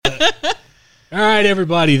All right,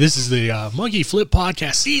 everybody. This is the Monkey Flip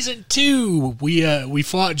Podcast, Season 2. We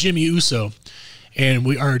fought Jey Uso, and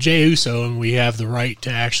Jey Uso, and we have the right to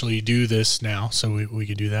actually do this now, so we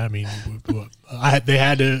can do that. I mean,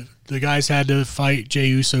 the guys had to fight Jey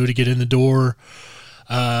Uso to get in the door.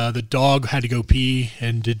 The dog had to go pee,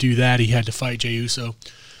 and to do that, he had to fight Jey Uso.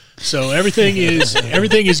 So everything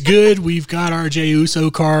is good. We've got our Jey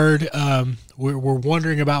Uso card. We're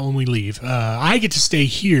wondering about when we leave. I get to stay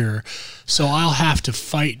here, so I'll have to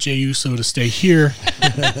fight Jey Uso to stay here,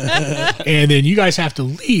 and then you guys have to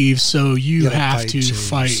leave, so you have to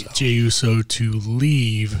fight Jey Uso to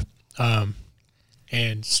leave,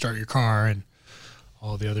 and start your car and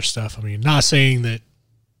all the other stuff. I mean, not saying that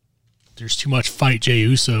there's too much fight Jey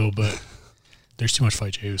Uso, but there's too much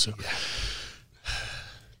fight Jey Uso. Yeah.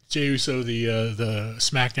 Jey Uso, the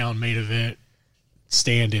SmackDown main event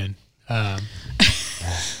stand-in. I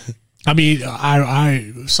mean,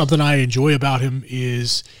 I something I enjoy about him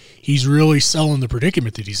is he's really selling the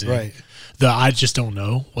predicament that he's in. Right. I just don't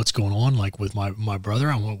know what's going on. Like with my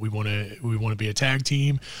brother, we want to be a tag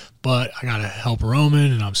team, but I gotta help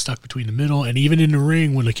Roman, and I'm stuck between the middle. And even in the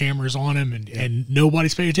ring, when the camera's on him and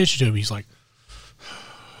nobody's paying attention to him, he's like,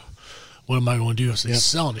 "What am I going to do?" So he's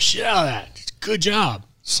selling the shit out of that. Good job.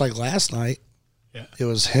 It's like last night. Yeah. It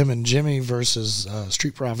was him and Jimmy versus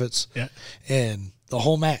Street Profits. Yeah. And the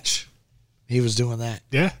whole match, he was doing that.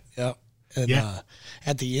 Yeah. Yep. And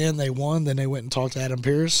at the end, they won. Then they went and talked to Adam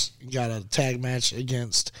Pearce. Got a tag match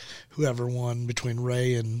against whoever won between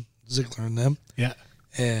Ray and Ziggler and them. Yeah.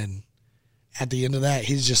 And at the end of that,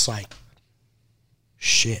 he's just like,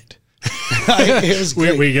 shit. It was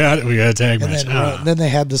great. We got a tag match. Then they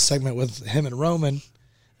had this segment with him and Roman.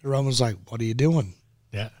 And Roman's like, what are you doing?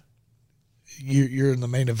 Yeah. You're in the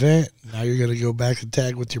main event. Now you're going to go back and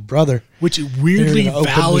tag with your brother. Which weirdly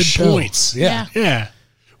valid points. Yeah. Yeah.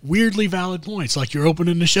 Weirdly valid points. Like you're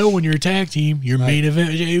opening the show when you're a tag team. Your main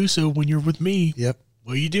event, Jey Uso, when you're with me. Yep.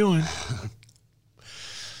 What are you doing?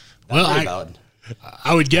 Well,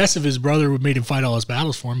 I would guess if his brother would made him fight all his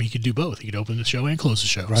battles for him, he could do both. He could open the show and close the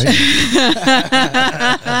show. Right.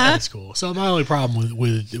 That's cool. So my only problem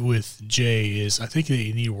with Jey is I think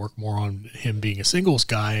they need to work more on him being a singles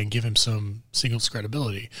guy and give him some singles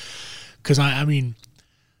credibility. Because I mean,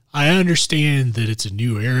 I understand that it's a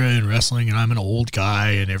new era in wrestling, and I'm an old guy,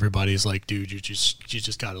 and everybody's like, "Dude, you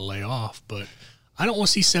just got to lay off." But I don't want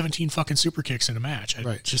to see 17 fucking super kicks in a match.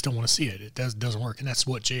 I just don't want to see it. It doesn't work, and that's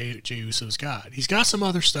what Jey Uso's got. He's got some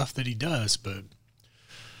other stuff that he does, but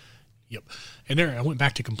yep. And there, I went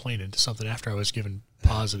back to complaining to something after I was given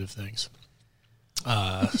positive things.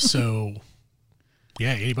 So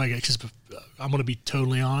yeah, anybody? Because I'm going to be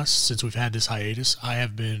totally honest. Since we've had this hiatus, I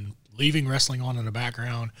have been leaving wrestling on in the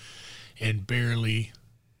background and barely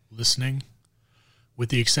listening, with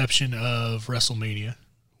the exception of WrestleMania.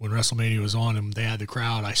 When WrestleMania was on and they had the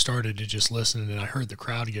crowd, I started to just listen, and I heard the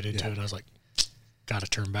crowd get into it, and I was like, got to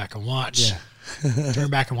turn back and watch. Yeah. Turn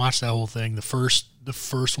back and watch that whole thing. The first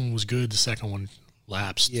one was good. The second one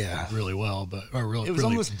lapsed really well. It was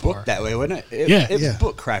almost booked that way, wasn't it? It was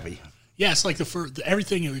booked crappy. Yeah, it's like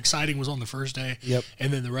everything exciting was on the first day,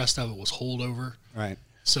 and then the rest of it was holdover. Right.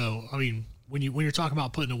 So, I mean, when you're talking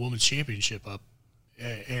about putting a women's championship up,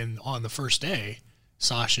 and on the first day,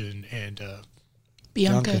 Sasha and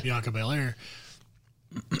Bianca Belair,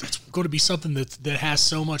 it's going to be something that has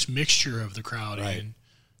so much mixture of the crowd in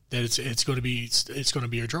that it's going to be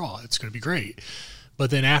a draw. It's going to be great.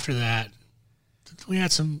 But then after that, we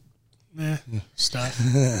had some stuff.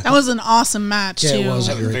 That was an awesome match too. It was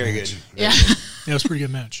very good. Yeah. It was a pretty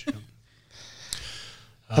good match.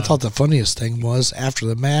 I thought the funniest thing was after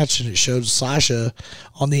the match, and it showed Sasha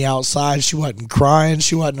on the outside. She wasn't crying.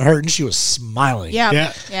 She wasn't hurting. She was smiling.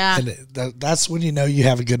 Yeah. And that's when you know you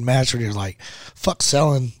have a good match, when you're like, fuck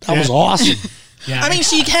selling. That was awesome. I mean,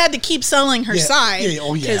 she had to keep selling her side. Yeah.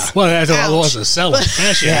 Oh, yeah. Well, that wasn't selling.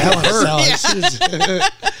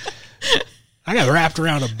 I got wrapped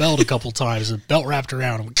around a belt a couple times. The belt wrapped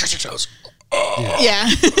around. Yeah.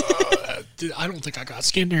 I don't think I got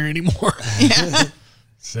skin there anymore. Yeah.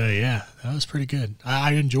 So, yeah, that was pretty good.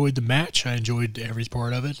 I enjoyed the match. I enjoyed every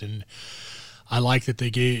part of it, and I like that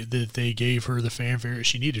they gave her the fanfare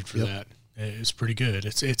she needed for that. It's pretty good.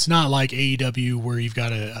 It's not like AEW where you've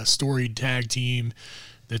got a storied tag team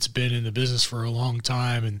that's been in the business for a long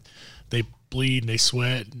time, and they bleed and they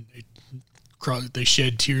sweat and they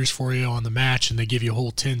shed tears for you on the match, and they give you a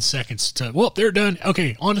whole 10 seconds to, well, they're done.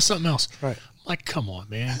 Okay, on to something else. Right. Like, come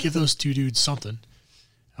on, man. Give those two dudes something.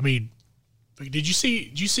 I mean, did you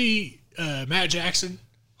see Matt Jackson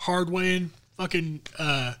hard-weighing fucking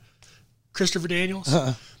Christopher Daniels?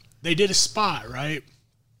 They did a spot, right?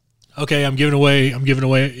 Okay, I'm giving away.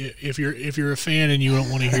 If you're a fan and you don't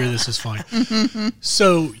want to hear this, it's fine.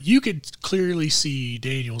 So you could clearly see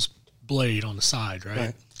Daniel's blade on the side,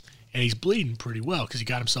 right? And he's bleeding pretty well because he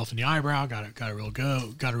got himself in the eyebrow, got a real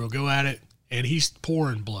go at it, and he's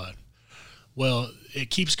pouring blood. Well, it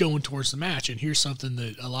keeps going towards the match, and here's something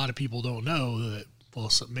that a lot of people don't know that,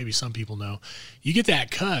 well, maybe some people know. You get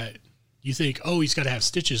that cut, you think, oh, he's got to have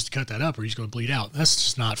stitches to cut that up or he's going to bleed out. That's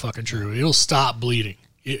just not fucking true. It'll stop bleeding.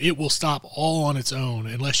 It will stop all on its own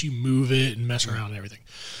unless you move it and mess around and everything.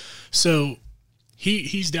 So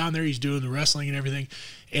he's down there, he's doing the wrestling and everything,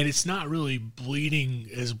 and it's not really bleeding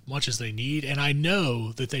as much as they need. And I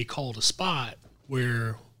know that they called a spot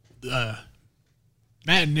where Matt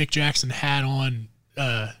and Nick Jackson had on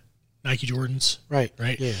Nike Jordans. Right.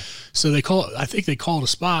 Yeah. So I think they called a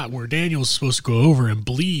spot where Daniel's supposed to go over and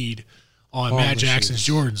bleed on Matt Jackson's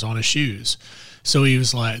shoes. Jordans on his shoes. So he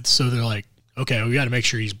was like, they're like, okay, we got to make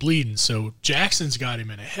sure he's bleeding. So Jackson's got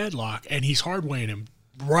him in a headlock, and he's hard weighing him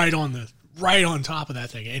right on top of that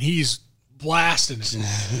thing, and he's blasting it.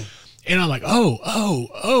 And I'm like,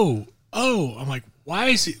 oh. I'm like, why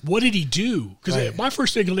is it? What did he do? Because my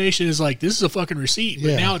first inclination is like, this is a fucking receipt,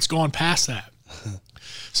 but now it's gone past that.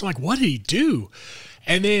 So I'm like, what did he do?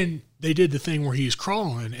 And then they did the thing where he's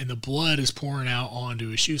crawling and the blood is pouring out onto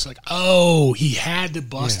his shoes. Like, oh, he had to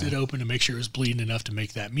bust it open to make sure it was bleeding enough to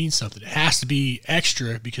make that mean something. It has to be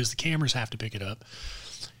extra because the cameras have to pick it up.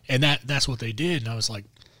 And that's what they did. And I was like,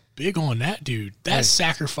 big on that dude. That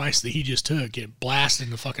sacrifice that he just took, get blasted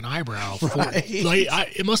in the fucking eyebrow.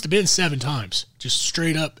 It must have been 7 times, just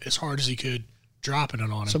straight up as hard as he could, dropping it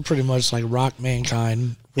on him. So pretty much like Rock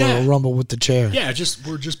Mankind, Royal Rumble with the chair. Yeah,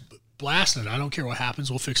 we're just blasting it. I don't care what happens.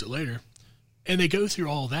 We'll fix it later. And they go through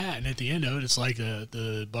all that, and at the end of it, it's like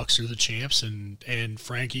the Bucks are the champs, and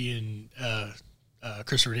Frankie and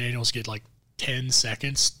Christopher Daniels get like 10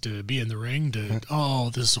 seconds to be in the ring.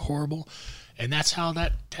 This is horrible. And that's how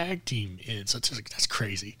that tag team ends. That's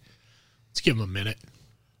crazy. Let's give them a minute.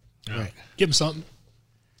 Right. Give them something.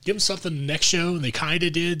 Give them something the next show. And they kind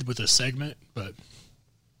of did with a segment, but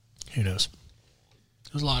who knows?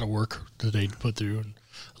 There's a lot of work that they put through and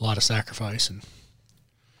a lot of sacrifice. And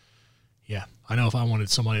yeah, I know if I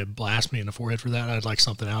wanted somebody to blast me in the forehead for that, I'd like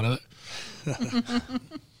something out of it.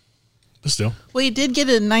 But still. Well, he did get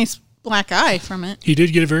a nice black eye from it. He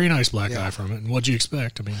did get a very nice black eye from it. And what'd you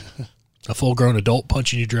expect? I mean, a full-grown adult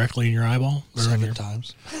punching you directly in your eyeball? 7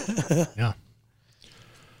 times. Yeah.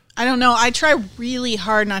 I don't know. I try really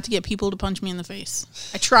hard not to get people to punch me in the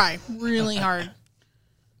face. I try really hard.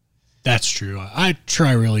 That's true. I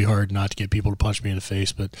try really hard not to get people to punch me in the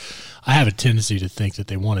face, but I have a tendency to think that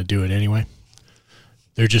they want to do it anyway.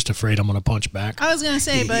 They're just afraid I'm going to punch back. I was going to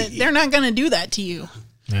say, but they're not going to do that to you.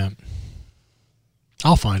 Yeah.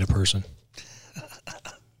 I'll find a person.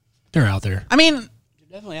 They're out there. I mean, you're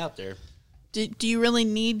definitely out there. Do you really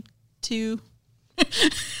need to?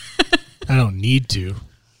 I don't need to,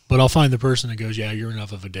 but I'll find the person that goes, yeah, you're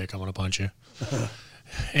enough of a dick, I'm going to punch you.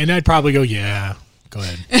 And I'd probably go, yeah, go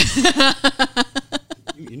ahead.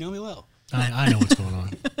 You know me well. I know what's going on.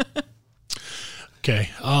 Okay,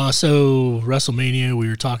 so WrestleMania, we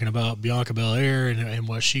were talking about Bianca Belair and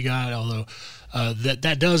what she got, although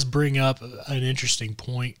that does bring up an interesting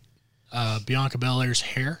point. Bianca Belair's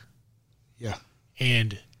hair. Yeah.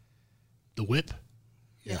 And the whip.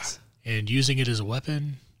 Yes. And using it as a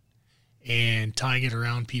weapon and tying it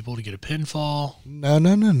around people to get a pinfall. No.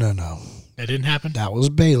 That didn't happen? That was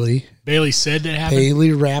Bayley. Bayley said that happened?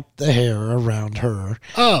 Bayley wrapped the hair around her.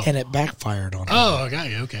 Oh. And it backfired on her. Oh, I got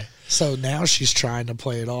you. Okay. So now she's trying to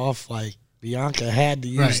play it off like Bianca had to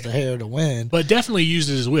use the hair to win. But definitely used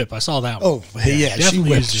it as a whip. I saw that one. Oh, yeah. She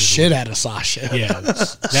whipped the shit out of Sasha. Yeah.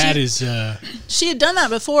 That is... She had done that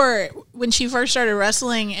before when she first started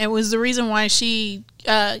wrestling. It was the reason why she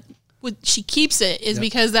keeps it is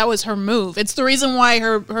because that was her move. It's the reason why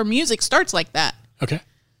her music starts like that. Okay.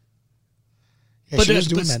 Yeah, but she was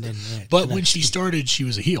doing that but when she started, she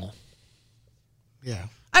was a heel. Yeah.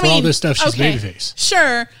 For all this stuff, she's babyface.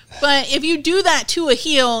 Sure, but if you do that to a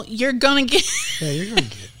heel, you're gonna get. Yeah, you're gonna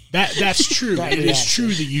get that's true. It is true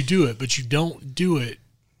that you do it, but you don't do it.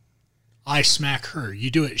 I smack her. You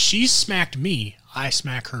do it. She smacked me. I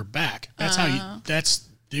smack her back. That's how you. That's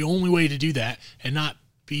the only way to do that, and not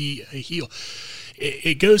be a heel.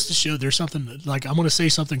 It goes to show there's something like I'm going to say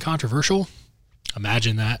something controversial.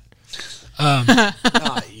 Imagine that.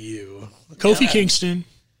 Not you. Kofi Kingston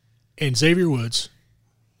and Xavier Woods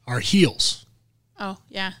are heels. Oh,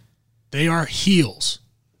 yeah. They are heels.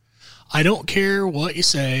 I don't care what you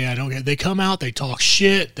say. I don't care. They come out, they talk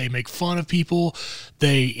shit, they make fun of people,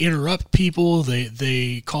 they interrupt people,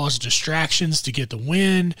 they cause distractions to get the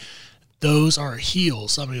win. Those are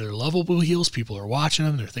heels. Some of they're lovable heels. People are watching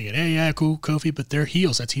them. They're thinking, hey, yeah, cool, Kofi, but they're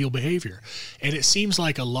heels. That's heel behavior. And it seems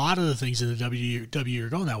like a lot of the things in the WWE are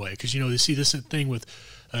going that way. Because, they see this thing with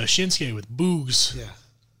Shinsuke with Boogs. Yeah.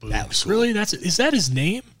 Boogs. Cool. Really? Is that his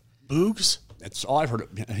name? Boogs? That's all I've heard.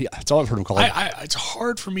 That's all I've heard him call it. It's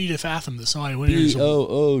hard for me to fathom this.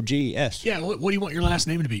 Boogs. Yeah. What do you want your last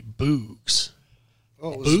name to be? Boogs.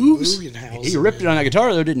 Oh, Boogs? He ripped it on that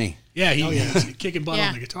guitar, though, didn't he? Yeah, he's kicking butt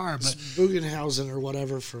on the guitar. But Bugenhausen or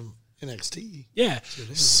whatever from NXT. Yeah.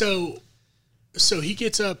 So he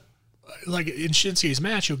gets up, like in Shinsuke's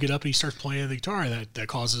match, he'll get up and he starts playing the guitar. That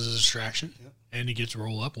causes a distraction. Yep. And he gets to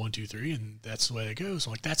roll up 1, 2, 3, and that's the way it goes.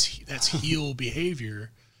 Like that's heel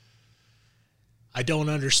behavior. I don't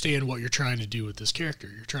understand what you're trying to do with this character.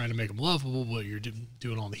 You're trying to make him lovable, but you're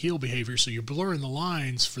doing all the heel behavior, so you're blurring the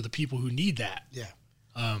lines for the people who need that. Yeah.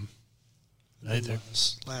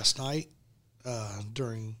 Last night,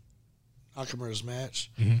 during Nakamura's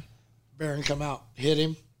match, mm-hmm. Baron come out, hit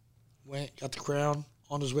him, got the crown,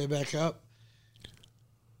 on his way back up.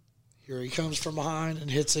 Here he comes from behind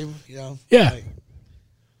and hits him, Yeah. Like,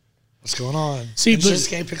 what's going on? See, and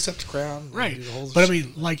Shinsuke picks up the crown. Right. But I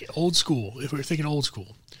mean, like old school, if we're thinking old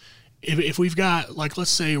school, if we've got, like,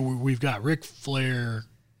 let's say we've got Ric Flair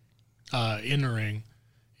in the ring,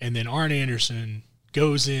 and then Arn Anderson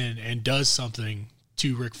goes in and does something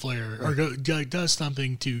to Ric Flair, or does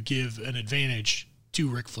something to give an advantage to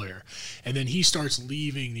Ric Flair, and then he starts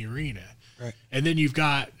leaving the arena. Right. And then you've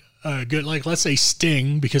got good, like, let's say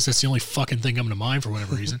Sting, because that's the only fucking thing coming to mind for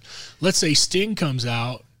whatever reason. Let's say Sting comes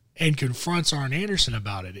out and confronts Arn Anderson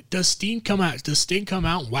about it. Does Sting come out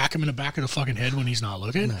and whack him in the back of the fucking head when he's not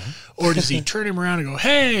looking? No. Or does he turn him around and go,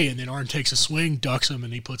 hey, and then Arn takes a swing, ducks him,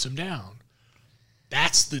 and he puts him down?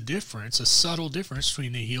 That's the difference, a subtle difference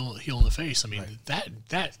between the heel and the face. I mean,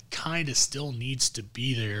 that kind of still needs to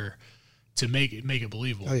be there to make it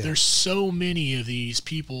believable. Oh, yeah. There's so many of these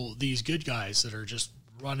people, these good guys that are just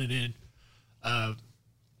running in.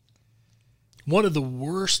 One of the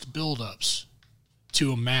worst buildups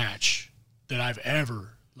to a match that I've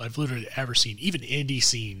literally ever seen, even indie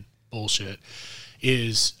scene bullshit,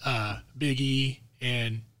 is Big E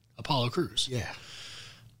and Apollo Crews. Yeah.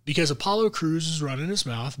 Because Apollo Crews is running his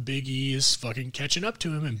mouth, Big E is fucking catching up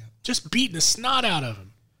to him and just beating the snot out of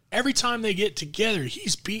him. Every time they get together,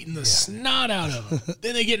 he's beating the snot out of him.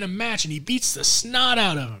 Then they get in a match and he beats the snot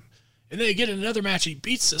out of him. And then they get in another match and he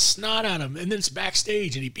beats the snot out of him. And then it's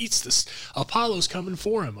backstage and he beats this. Apollo's coming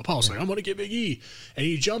for him. Apollo's like, I'm going to get Big E. And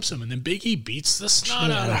he jumps him. And then Big E beats the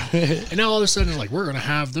snot out of him. And now all of a sudden it's like, we're going to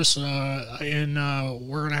have this we're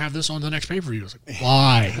going to have this on the next pay-per-view. It's like,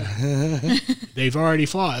 why? They've already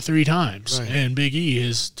fought 3 times. Right. And Big E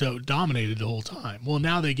has dominated the whole time. Well,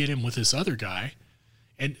 now they get him with this other guy.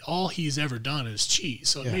 And all he's ever done is cheat.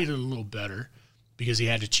 So it made it a little better. Because he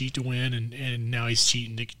had to cheat to win, and now he's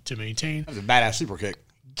cheating to maintain. That was a badass super kick.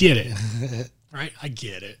 Get it. Right? I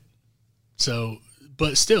get it. So,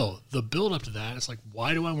 but still, the build up to that, it's like,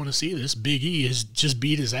 why do I want to see this? Big E has just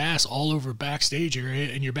beat his ass all over backstage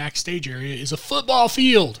area, and your backstage area is a football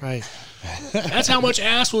field. Right. That's how much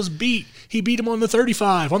ass was beat. He beat him on the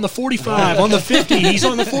 35, on the 45, on the 50. He's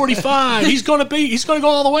on the 45. He's going to go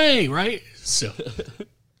all the way, right? So,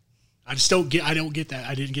 I don't get that.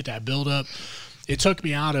 I didn't get that build up. It took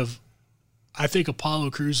me out of, I think Apollo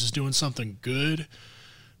Crews is doing something good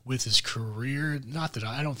with his career. Not that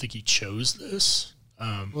I don't think he chose this.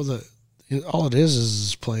 Well, all it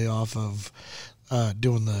is play off of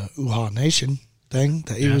doing the Uhaa Nation thing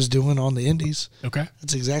that he was doing on the Indies. Okay.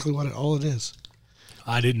 That's exactly all it is.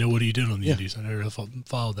 I didn't know what he did on the Indies. I never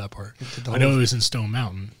followed that part. I know it was in Stone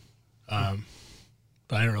Mountain, but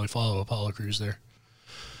I didn't really follow Apollo Crews there.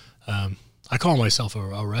 I call myself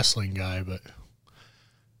a wrestling guy, but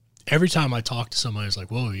every time I talk to somebody, it's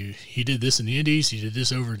like, whoa, he did this in the Indies, he did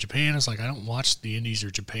this over in Japan. It's like, I don't watch the Indies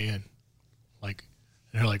or Japan. Like,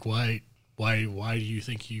 and they're like, why do you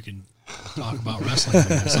think you can talk about wrestling?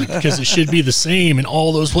 It's like, because it should be the same in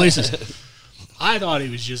all those places. I thought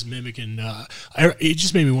it was just mimicking. It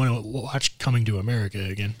just made me want to watch Coming to America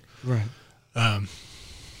again. Right. But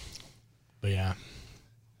yeah.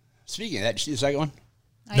 Speaking of that, did you see the second one?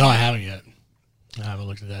 No, I haven't yet. I haven't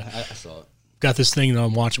looked at that. I saw it. Got this thing that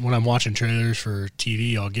I'm watching when I'm watching trailers for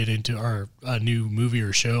TV. I'll get into a new movie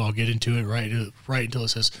or show. I'll get into it right until it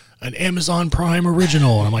says an Amazon Prime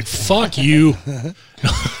original, and I'm like, "Fuck you!"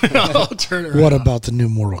 I'll turn it around. What about the new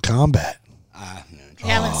Mortal Kombat? I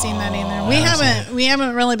haven't seen that either. We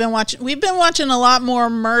haven't really been watching. We've been watching a lot more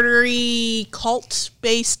murdery cult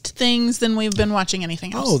based things than we've been watching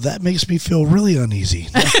anything else. Oh, that makes me feel really uneasy.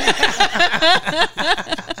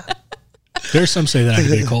 There's some say that I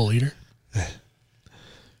could be a cult leader.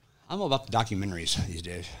 I'm all about the documentaries these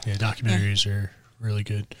days. Yeah, documentaries are really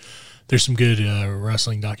good. There's some good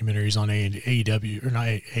wrestling documentaries on AEW, or not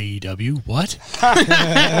AEW, what?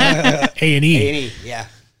 A&E. A&E, yeah.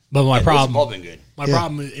 But my problem, all been good. My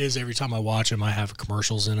problem is every time I watch them, I have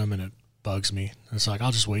commercials in them, and it bugs me. It's like,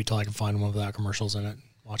 I'll just wait till I can find one without commercials in it,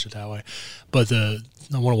 watch it that way. But I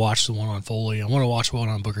want to watch the one on Foley. I want to watch one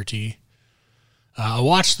on Booker T. I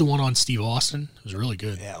watched the one on Steve Austin. It was really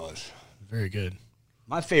good. Yeah, it was. Very good.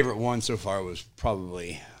 My favorite one so far was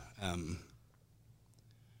probably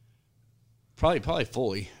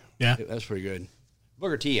Foley. Yeah. That was pretty good.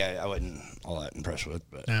 Booker T, I wasn't all that impressed with,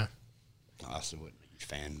 but yeah. I also wasn't a huge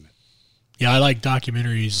fan. But. Yeah, I like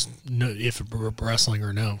documentaries, if wrestling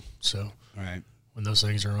or no. So, all right, when those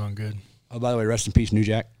things are on, good. Oh, by the way, rest in peace, New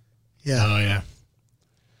Jack. Yeah. Oh yeah.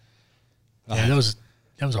 Yeah, that was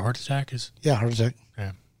a heart attack. Yeah, heart attack.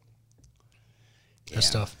 Yeah. That's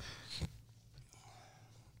tough.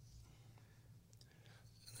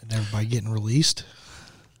 And everybody getting released.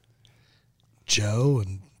 Joe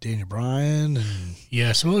and Daniel Bryan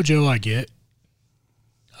and Samoa Joe I get.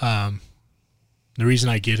 The reason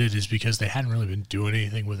I get it is because they hadn't really been doing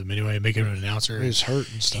anything with him anyway, making him an announcer. He's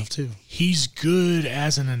hurt and stuff too. He's good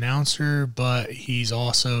as an announcer, but he's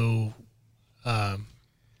also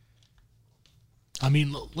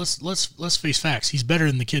let's face facts. He's better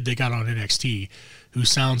than the kid they got on NXT, who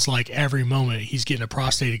sounds like every moment he's getting a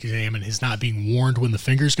prostate exam and is not being warned when the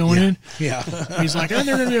finger's going in. Yeah. He's like, and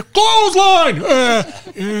there's going to be a clothesline.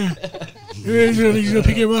 He's going to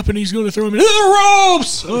pick him up and he's going to throw him into the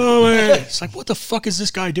ropes. Oh, man. It's like, what the fuck is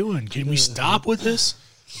this guy doing? Can we stop with this?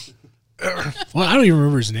 Well, I don't even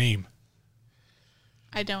remember his name.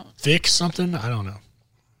 I don't. Vic something? I don't know.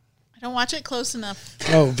 I don't watch it close enough.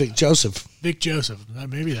 Oh, Vic Joseph. Vic Joseph.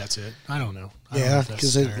 Maybe that's it. I don't know. Yeah,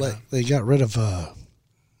 because they got rid of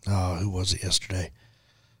who was it yesterday?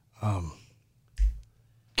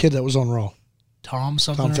 Kid that was on Raw. Tom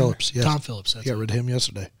something? Tom Phillips. Yes. Tom Phillips. They got rid of him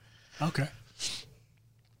yesterday. Okay.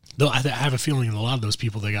 Though I have a feeling a lot of those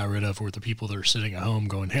people they got rid of were the people that are sitting at home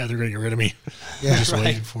going, "Yeah, they're going to get rid of me." Yeah, just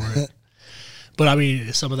waiting for it. But I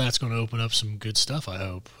mean, some of that's going to open up some good stuff. I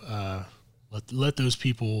hope. Let those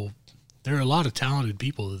people. There are a lot of talented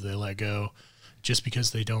people that they let go, just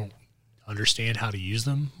because they don't understand how to use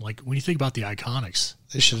them. Like when you think about the Iconics,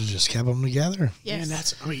 they should have just kept them together.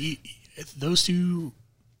 Yes. And those two.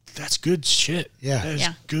 That's good shit. Yeah, that's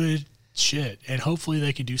good shit. And hopefully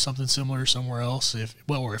they can do something similar somewhere else. If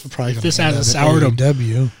this hasn't soured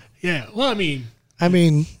them. Yeah. Well, I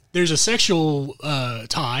mean, there's a sexual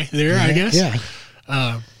tie there, I guess. Yeah.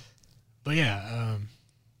 But yeah.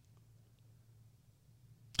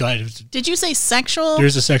 Go ahead. Did you say sexual?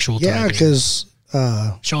 There's a sexual tie. Yeah, because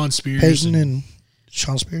Sean Spears, Peyton and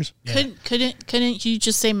Sean Spears. Yeah. Couldn't you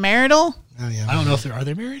just say marital? Oh, yeah. I don't know if are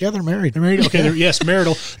they married? Yeah, they're married. They're married. Okay, yes,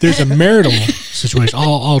 marital. There's a marital situation.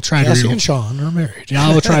 I'll try to. Cassie and Sean are married. Yeah,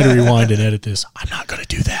 I'll try to rewind and edit this. I'm not going to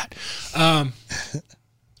do that.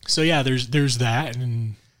 So yeah, there's that,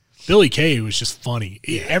 and Billie Kay was just funny.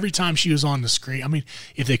 Every time she was on the screen, I mean,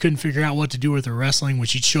 if they couldn't figure out what to do with her wrestling, when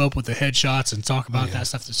she'd show up with the headshots and talk about that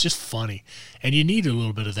stuff, it's just funny. And you need a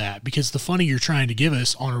little bit of that, because the funny you're trying to give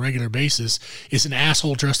us on a regular basis is an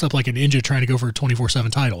asshole dressed up like a ninja trying to go for a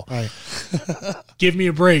 24/7 title. Right. Give me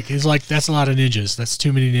a break. It's like, that's a lot of ninjas. That's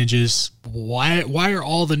too many ninjas. Why are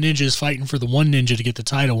all the ninjas fighting for the one ninja to get the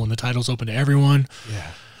title when the title's open to everyone?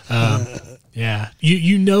 Yeah. Yeah,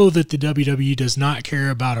 you know that the WWE does not care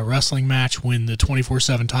about a wrestling match when the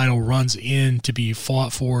 24/7 title runs in to be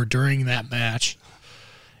fought for during that match,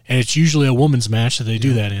 and it's usually a woman's match that they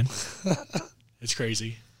do that in. It's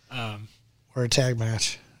crazy. Or a tag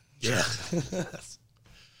match. Yeah.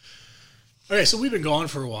 Okay, so we've been gone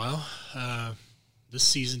for a while. This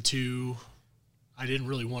season 2, I didn't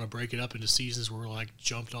really want to break it up into seasons where we're like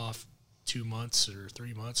jumped off 2 months or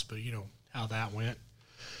 3 months, but you know how that went.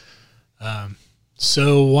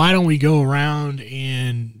 So why don't we go around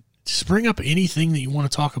and just bring up anything that you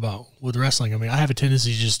want to talk about with wrestling? I mean, I have a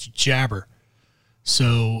tendency to just jabber.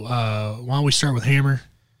 So why don't we start with Hammer?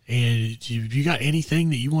 And you got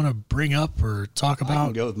anything that you want to bring up or talk about? I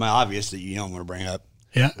can go with my obvious that you don't want to bring up.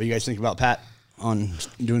 Yeah. What do you guys think about Pat on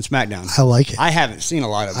doing SmackDown? I like it. I haven't seen a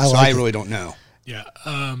lot of it, so I really don't know. Yeah.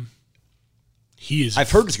 He is.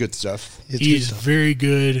 I've heard it's good stuff. He is very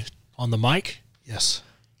good on the mic. Yes.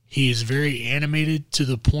 He is very animated to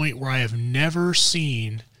the point where I have never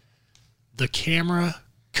seen the camera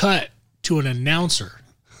cut to an announcer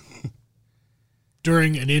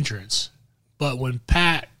during an entrance. But when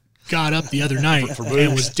Pat got up the other night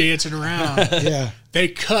and was dancing around, they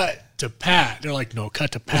cut to Pat. They're like, no,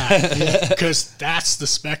 cut to Pat. Because that's the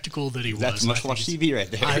spectacle that he was. That's must-watch TV right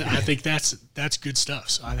there. I think that's good stuff.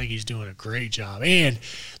 So I think he's doing a great job. And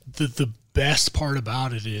the best part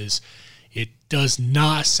about it is it does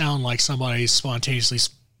not sound like somebody's spontaneously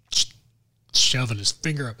shoving his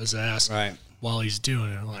finger up his ass while he's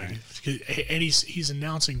doing it. Like, and he's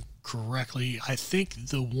announcing correctly. I think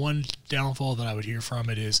the one downfall that I would hear from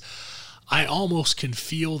it is I almost can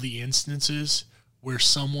feel the instances where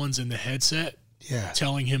someone's in the headset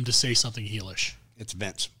telling him to say something heelish. It's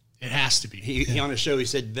Vince. It has to be. He on his show, he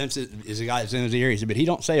said Vince is a guy that's in his ear. He said, but he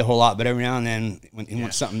don't say a whole lot, but every now and then when he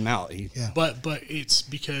wants something out. But it's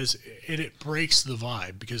because it breaks the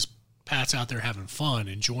vibe because Pat's out there having fun,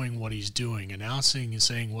 enjoying what he's doing, announcing and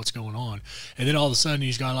saying what's going on. And then all of a sudden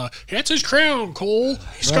he's got that's his crown, Cole.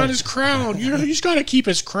 He's got his crown. He's got to keep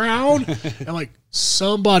his crown. And like,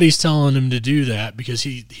 somebody's telling him to do that because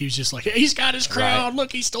he was just like, hey, he's got his crown. Right.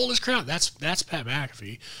 Look, he stole his crown. That's Pat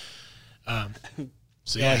McAfee.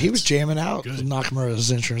 So he was jamming out with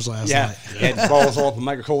Nakamura's entrance last night. He had balls all up in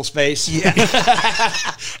Michael Cole's face. Yeah.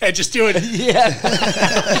 And just doing it. Yeah.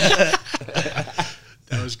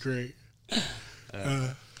 That was great.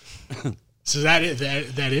 So that it?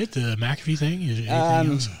 The McAfee thing? Anything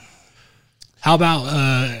else? How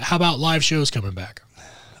about live shows coming back?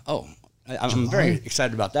 Oh, I'm very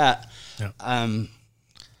excited about that. Yeah.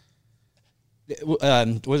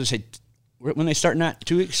 What does it say? When they starting that?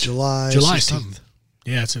 2 weeks? July 16th.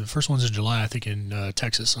 Yeah, the first one's in July, I think, in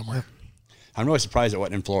Texas somewhere. I'm really surprised it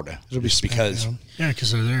wasn't in Florida. It'll be because they're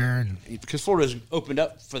there, because Florida's opened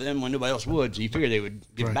up for them when nobody else would. So you figure they would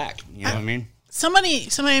get back. You know what I mean? Somebody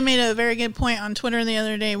made a very good point on Twitter the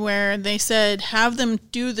other day where they said have them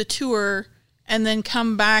do the tour and then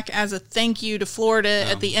come back as a thank you to Florida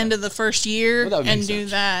at the end of the first year and do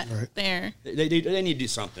that there. They need to do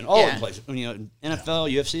something. All the places,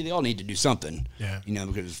 NFL, UFC, they all need to do something. Yeah,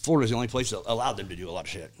 because Florida's the only place that allowed them to do a lot of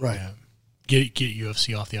shit. Right. Yeah. Get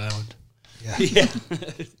UFC off the island. Yeah.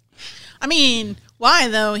 I mean, why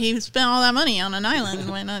though? He spent all that money on an island.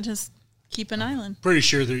 Why not just keep an island? Pretty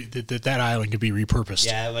sure that island could be repurposed.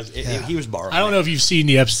 Yeah, he was borrowing. I don't know if you've seen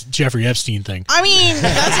the Jeffrey Epstein thing. I mean,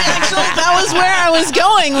 that was where I was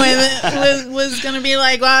going with it. Was going to be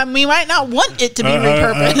like, well, we might not want it to be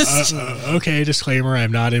repurposed. Okay, disclaimer: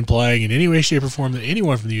 I'm not implying in any way, shape, or form that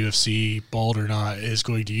anyone from the UFC, bald or not, is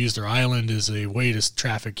going to use their island as a way to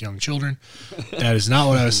traffic young children. That is not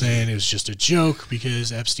what I was saying. It was just a joke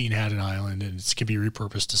because Epstein had an island and it can be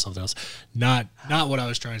repurposed to something else. Not what I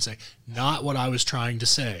was trying to say. Not what I was trying to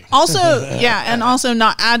say. Also, and also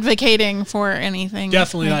not advocating for anything.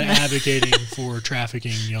 Definitely not advocating for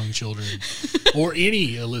trafficking young children or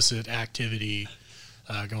any illicit activity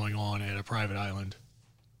going on at a private island.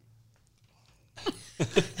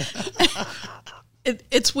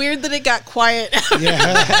 It's weird that it got quiet.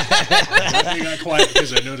 It got quiet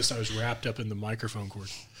because I noticed I was wrapped up in the microphone cord.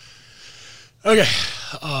 Okay,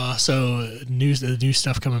 so the new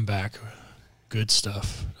stuff coming back. Good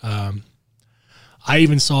stuff. I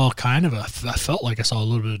even saw I felt like I saw a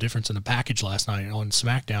little bit of difference in the package last night on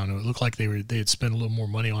SmackDown. It looked like they had spent a little more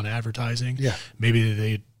money on advertising. Yeah. Maybe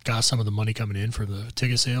they got some of the money coming in for the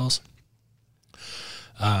ticket sales.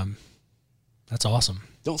 That's awesome.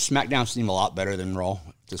 Don't SmackDown seem a lot better than Raw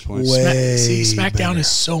at this point? SmackDown is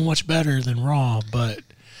so much better than Raw, but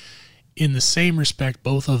in the same respect,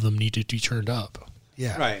 both of them need to be turned up.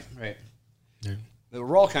 Yeah. Right. Yeah. The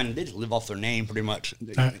Raw kind of did live off their name pretty much,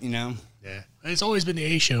 Yeah, it's always been the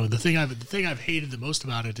A show. The thing I've hated the most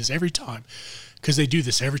about it is every time, because they do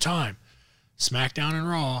this every time, SmackDown and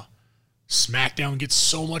Raw, SmackDown gets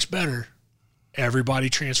so much better, everybody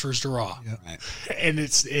transfers to Raw, Right. and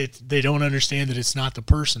they don't understand that it's not the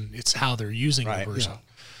person, it's how they're using the person. Yeah.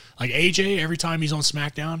 Like AJ, every time he's on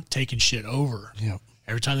SmackDown, taking shit over. Yeah.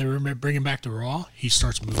 Every time they bring him back to Raw, he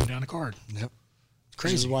starts moving down the card. Yep.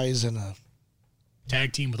 Crazy. This is why he's in a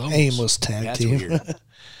tag team with Omos. aimless tag team. Weird. That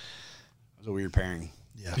was a weird pairing.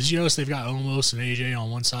 Yeah. Did you notice they've got Omos and AJ on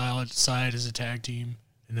one side as a tag team,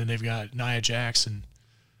 and then they've got Nia Jax and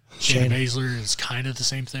Shayna Baszler is kind of the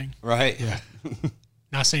same thing. Right. Yeah.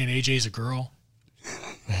 Not saying AJ's a girl.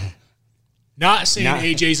 Not saying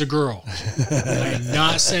AJ's a girl. I'm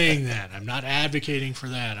not saying that. I'm not advocating for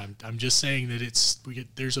that. I'm just saying that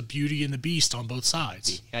there's a beauty and the beast on both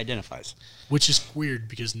sides. He identifies. Which is weird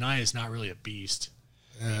because Nia's not really a beast.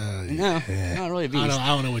 No, not really a beast. I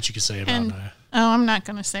don't know what you could say about Nia. Oh, I'm not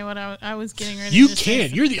going to say what I was getting ready You to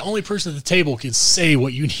can't. say. You're the only person at the table who can say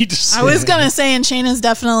what you need to say. I was going to say, and Shayna's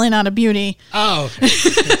definitely not a beauty. Oh, okay.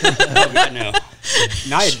 Oh, God, no.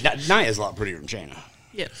 Nia's a lot prettier than Shayna.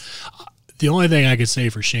 Yes. The only thing I could say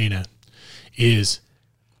for Shayna is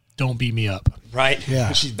don't beat me up. Right?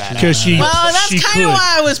 Yeah. She's bad. Because Well, that's kind of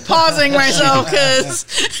why I was pausing myself, because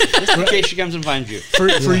Just in case she comes and finds you.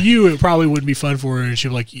 for you, it probably wouldn't be fun for her, and she'd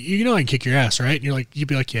be like, "You know, I can kick your ass, right?" And you'd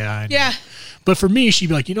be like, "Yeah, I know." yeah. But for me, she'd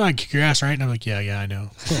be like, "You know, I can kick your ass, right?" And I'm like, "Yeah, I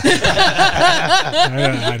know."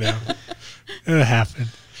 I know. It happened.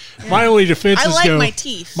 My only defense I is like my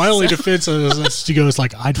teeth. My only defense is to go is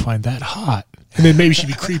like, I'd find that hot, and then maybe she'd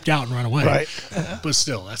be creeped out and run away. Right. But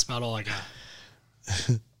still, that's about all I got.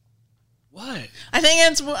 What? I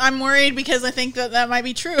think I'm worried because I think that might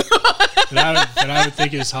be true. That I would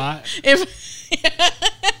think is hot. If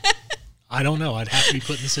I don't know. I'd have to be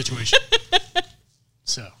put in the situation.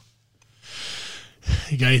 So,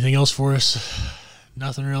 you got anything else for us?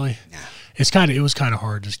 Nothing really. Nah. It was kind of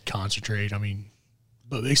hard to concentrate. I mean,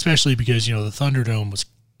 but especially because the Thunderdome was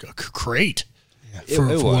great for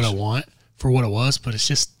what it was, but it's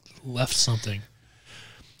just left something.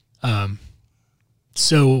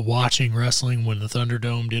 So watching wrestling when the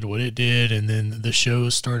Thunderdome did what it did, and then the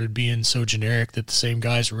shows started being so generic that the same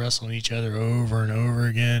guys were wrestling each other over and over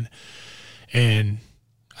again. And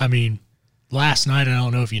I mean, last night, I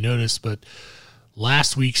don't know if you noticed, but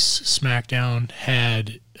last week's SmackDown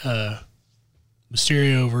had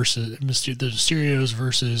Mysterio versus the Mysterios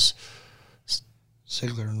versus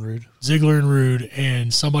Ziggler and Rude,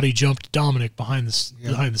 and somebody jumped Dominic behind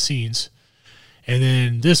the scenes. And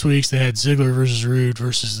then this week's they had Ziggler versus Rude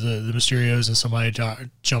versus the Mysterios, and somebody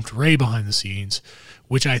jumped Ray behind the scenes,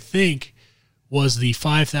 which I think was the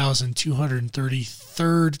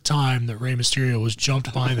 5,233rd time that Rey Mysterio was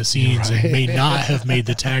jumped behind the scenes and may not have made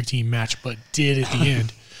the tag team match, but did at the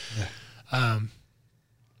end.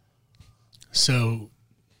 So,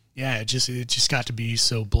 yeah, it just got to be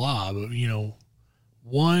so blah. But,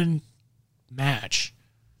 one match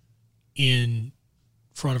in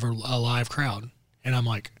front of a live crowd, and I'm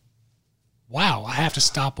like, wow, I have to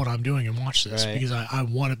stop what I'm doing and watch this because I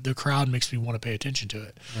want the crowd makes me want to pay attention to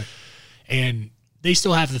it. Right. And they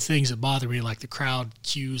still have the things that bother me, like the crowd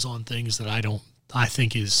cues on things that I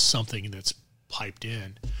think is something that's piped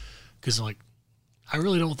in. Because, like, I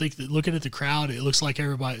really don't think that looking at the crowd, it looks like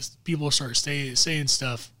people start saying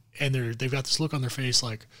stuff, and they've got this look on their face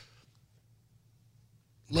like,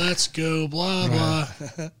 let's go, blah, blah.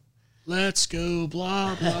 Let's go,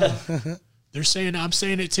 blah, blah. They're saying, I'm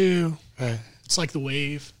saying it too. Right. It's like the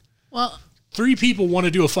wave. Well, 3 people want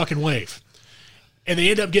to do a fucking wave. And they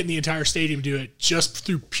end up getting the entire stadium to do it just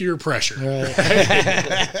through pure pressure.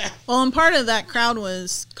 Right. Well, and part of that crowd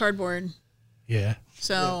was cardboard. Yeah.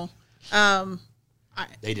 So,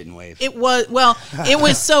 they didn't wave. It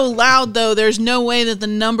was so loud though. There's no way that the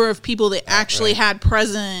number of people they actually had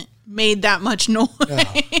present made that much noise. No.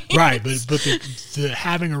 Right, but the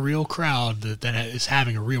having a real crowd that is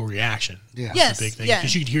having a real reaction. Yeah. Yes, the big thing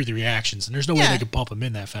because you can hear the reactions, and there's no way they can pump them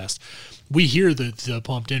in that fast. We hear the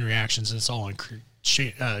pumped in reactions, and it's all on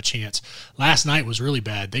chance. Last night was really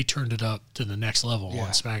bad. They turned it up to the next level on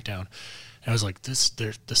SmackDown. And I was like,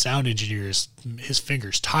 the sound engineer his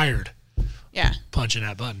fingers tired. Yeah, punching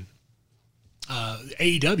that button.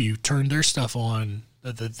 AEW turned their stuff on.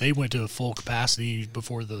 They went to a full capacity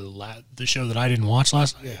before the show that I didn't watch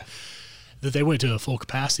last night. Yeah. That they went to a full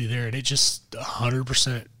capacity there, and it just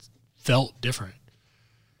 100% felt different,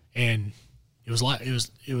 and it was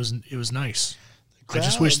nice. I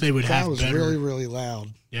just wish they would have better. It was really, really loud.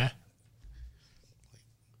 Yeah.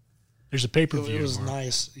 There's a pay-per-view. It was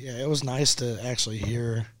nice. Yeah, it was nice to actually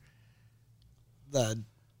hear the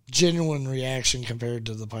genuine reaction compared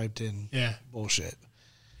to the piped-in bullshit.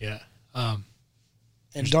 Yeah.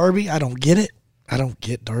 And Darby, I don't get it. I don't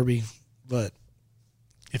get Darby, but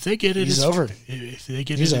if they get it, he's over. If they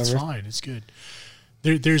get it, it's fine. It's good.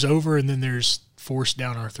 There's over, and then there's forced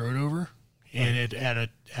down our throat over, and at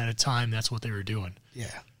a time that's what they were doing.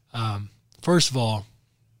 Yeah. First of all,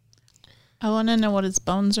 I want to know what his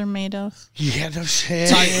bones are made of. Yeah, no shit.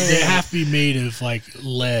 They have to be made of like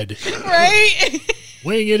lead, right?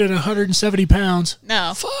 Weighing it at 170 pounds.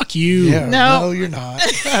 No, fuck you. Yeah, no, you're not.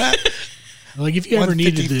 Like if you ever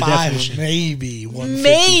needed the definition, maybe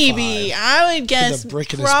I would guess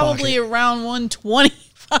probably around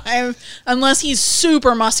 125, unless he's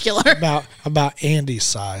super muscular. About Andy's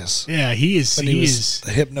size. Yeah, he is. But he is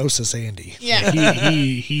the Hypnosis Andy. Yeah,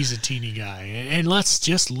 he's a teeny guy, and let's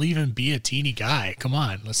just leave him be a teeny guy. Come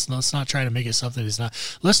on, let's not try to make it something it's not.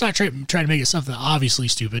 Let's not try to make it something obviously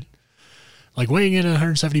stupid. like weighing in at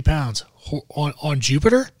 170 pounds on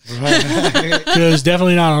Jupiter, because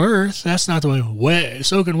definitely not on Earth. That's not the way. Wet,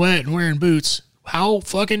 soaking wet, and wearing boots. How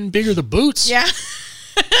fucking big are the boots? Yeah.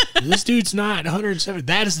 This dude's not 170.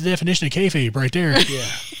 That is the definition of kayfabe right there. Yeah.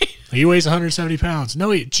 He weighs 170 pounds.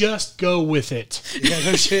 No, just go with it. Yeah,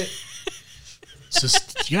 no shit.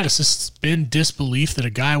 You got to suspend disbelief that a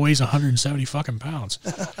guy weighs 170 fucking pounds.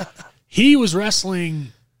 He was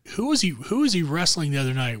wrestling. Who was he wrestling the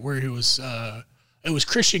other night? Where it was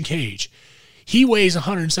Christian Cage. He weighs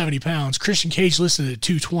 170 pounds. Christian Cage listed at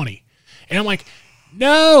 220, and I'm like,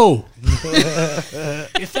 no.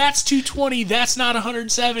 If that's 220, that's not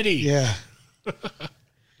 170. Yeah.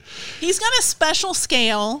 He's got a special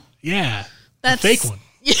scale. Yeah, That's a fake one.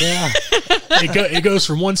 Yeah. It goes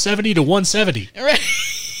from 170 to 170. Right.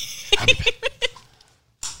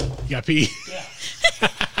 You got pee. Yeah.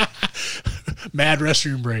 Mad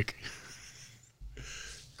restroom break.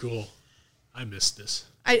 Cool. I missed this.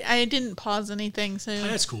 I didn't pause anything, so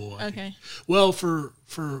That's cool. Okay. Well, for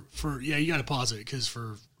yeah, you got to pause it because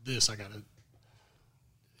for this I got to.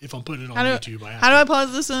 If I'm putting it on YouTube, I have how do I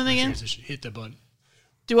pause this in again? Transition. Hit the button.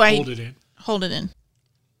 Do I hold it in? Hold it in.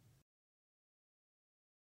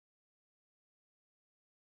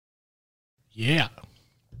 Yeah.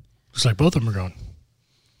 Looks like both of them are going.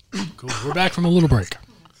 Cool. We're back from a little break.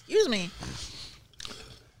 Excuse me.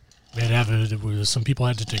 Some people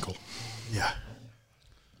had to tinkle. Yeah.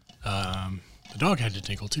 The dog had to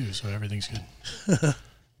tinkle too, so everything's good.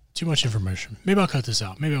 Too much information. Maybe I'll cut this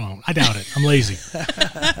out. Maybe I won't. I doubt it. I'm lazy.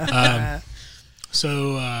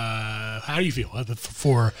 So how do you feel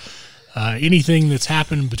for anything that's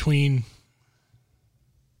happened between?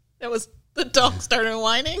 That was the dog started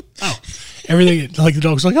whining. Oh, everything like the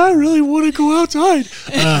dog's like, I really want to go outside.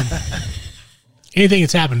 Anything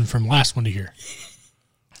that's happened from last one to here?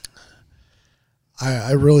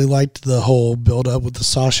 I really liked the whole build up with the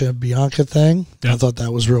Sasha and Bianca thing. Yep. I thought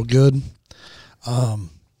that was real good.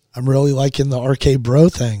 I'm really liking the RK Bro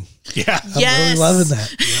thing. Yeah, I'm really loving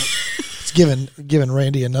that. Yep. It's giving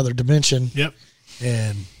Randy another dimension. Yep.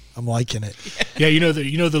 And I'm liking it. Yeah, you know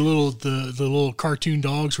the little cartoon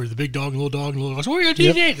dogs where the big dog and little dog and little dogs. What are you gonna do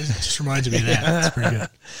today? It just reminds me of that. That's pretty good.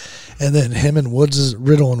 And then him and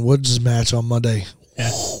Riddle and Woods' match on Monday.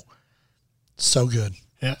 Yeah. So good.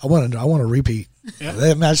 Yeah. I want to repeat. Yeah.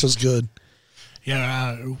 That match was good.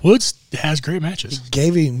 Yeah, Woods has great matches.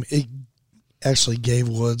 It actually gave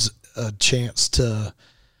Woods a chance to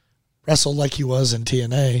wrestle like he was in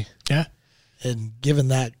TNA. Yeah. And given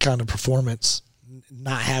that kind of performance,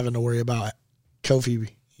 not having to worry about Kofi,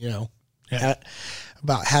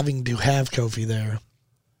 about having to have Kofi there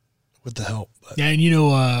with the help. But. Yeah,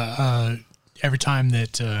 and every time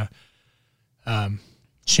that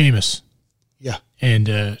Sheamus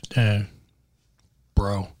and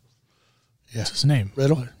Bro. Yeah. What's his name?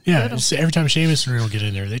 Riddle? Yeah. Riddle. Every time Sheamus and Riddle get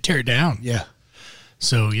in there, they tear it down. Yeah.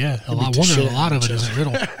 So, yeah, a lot of it is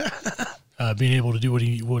Riddle being able to do what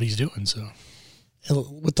he's doing. So,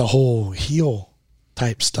 and with the whole heel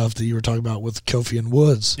type stuff that you were talking about with Kofi and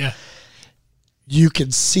Woods, you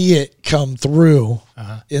could see it come through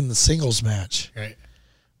in the singles match. Right.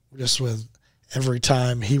 Just with every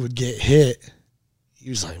time he would get hit, he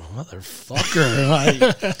was like, motherfucker.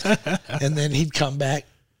 And then he'd come back,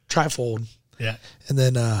 trifold. Yeah. And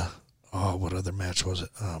then, what other match was it?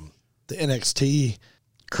 The NXT,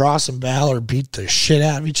 Cross and Balor beat the shit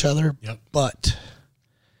out of each other. Yep. But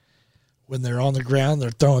when they're on the ground, they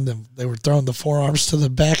were throwing the forearms to the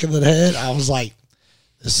back of the head. I was like,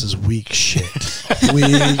 this is weak shit.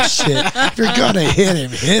 Weak shit. If you're going to hit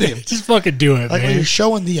him. Just fucking do it, like man. when you're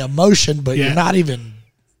showing the emotion, but you're not even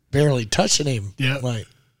barely touching him. Yeah.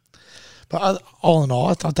 But all in all,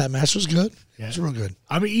 I thought that match was good. Yeah. It was real good.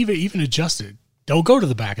 I mean, even adjusted. Don't go to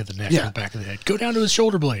the back of the neck or the back of the head. Go down to his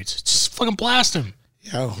shoulder blades. Just fucking blast him.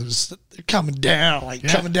 They're coming down,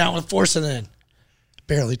 coming down with force, and then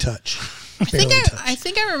barely touch. I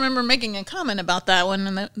think I remember making a comment about that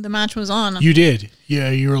when the match was on. You did. Yeah,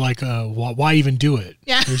 you were like, why even do it?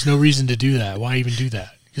 Yeah. There's no reason to do that. Why even do that?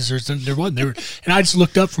 Because there wasn't. And I just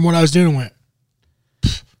looked up from what I was doing and went,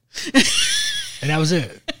 and that was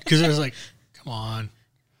it. Because I was like, come on.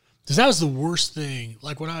 Because that was the worst thing.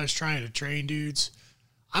 Like when I was trying to train dudes,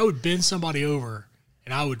 I would bend somebody over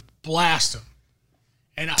and I would blast them.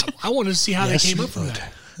 And I wanted to see how they came up from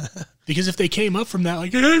that. Because if they came up from that,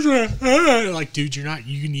 like, dude,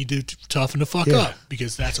 you need to toughen the fuck up.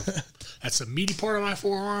 Because that's a meaty part of my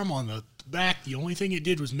forearm on the back. The only thing it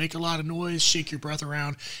did was make a lot of noise, shake your breath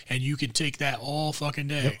around, and you can take that all fucking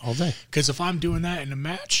day. Yep, all day. Because if I'm doing that in a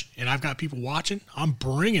match and I've got people watching, I'm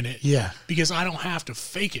bringing it. Yeah. Because I don't have to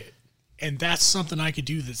fake it. And that's something I could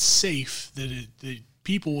do that's safe, that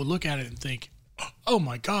people will look at it and think, oh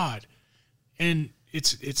my God. And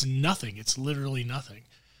it's nothing. It's literally nothing.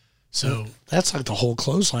 So that's like the whole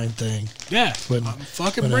clothesline thing. Yeah. I'm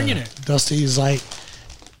fucking bringing it. Dusty's like,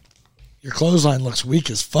 your clothesline looks weak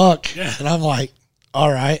as fuck. Yeah. And I'm like,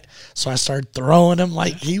 all right. So I started throwing him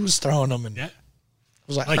like he was throwing them. And I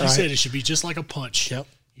was like you said, it should be just like a punch. Yep.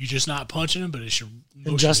 You're just not punching him, but it should.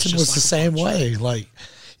 And Justin was the same way. Like,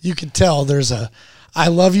 you could tell there's a I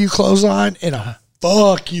love you clothesline and a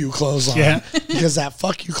fuck you clothesline. Yeah. Because that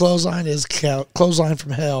fuck you clothesline is clothesline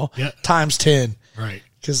from hell times 10. Right.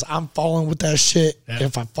 Because I'm falling with that shit. Yeah.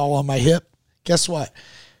 If I fall on my hip, guess what?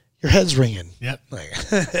 Your head's ringing. Yep.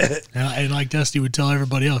 And like Dusty would tell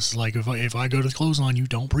everybody else, like if I go to the clothesline, you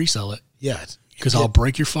don't pre-sell it. Yeah. Because I'll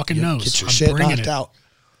break your fucking nose. Get your shit knocked out.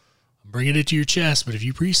 I'm bringing it to your chest, but if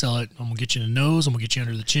you pre-sell it, I'm going to get you in the nose, I'm going to get you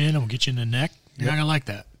under the chin, I'm going to get you in the neck. You're not going to like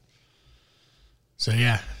that. So,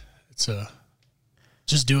 yeah, it's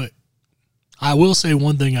just do it. I will say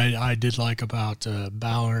one thing I did like about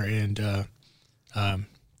Balor and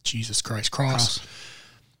Jesus Christ, Cross.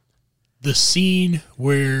 The scene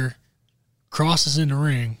where Cross is in the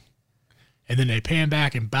ring and then they pan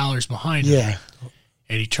back and Balor's behind him.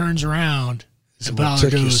 And he turns around and Balor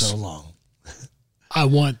goes, you so long? I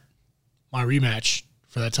want my rematch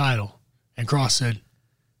for that title. And Cross said,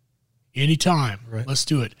 anytime, let's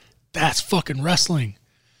do it. That's fucking wrestling.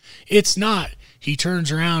 It's not. He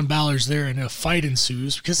turns around, Balor's there, and a fight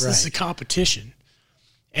ensues because this is a competition.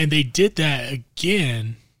 And they did that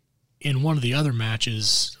again in one of the other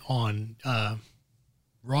matches on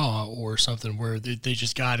Raw or something where they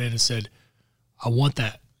just got in and said, I want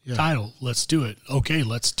that title. Let's do it. Okay,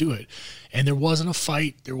 let's do it. And there wasn't a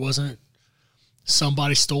fight. There wasn't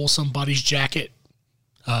somebody stole somebody's jacket.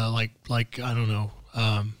 Like I don't know,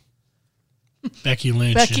 Becky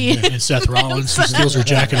Lynch and Seth Rollins, who steals her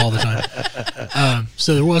jacket all the time.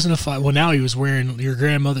 So there wasn't a fight. Well, now he was wearing your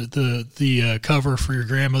grandmother, the cover for your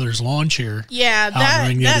grandmother's lawn chair. Yeah,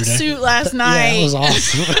 that suit last night. Yeah, it was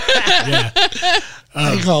awesome.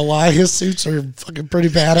 I ain't gonna lie, his suits are fucking pretty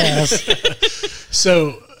badass.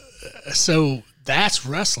 So that's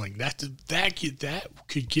wrestling. That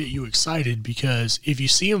could get you excited because if you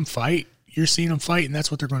see them fight, you're seeing them fight, and that's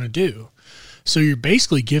what they're going to do. So you're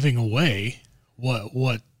basically giving away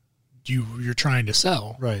what you're trying to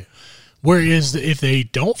sell. Right. Whereas if they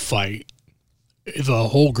don't fight, if a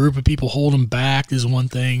whole group of people hold them back is one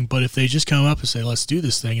thing, but if they just come up and say, let's do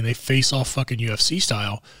this thing, and they face off fucking UFC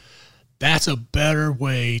style, that's a better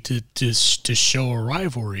way to show a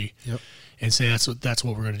rivalry and say that's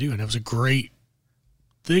what we're going to do. And that was a great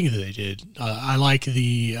thing that they did. I like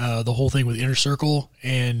the whole thing with Inner Circle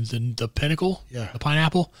and the Pinnacle, the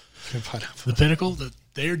Pineapple. The Pinnacle, that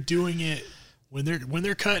they're doing it when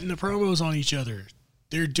they're cutting the promos on each other.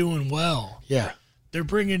 They're doing well. Yeah. They're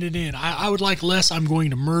bringing it in. I would like less I'm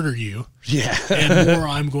going to murder you. Yeah. And more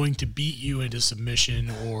I'm going to beat you into submission,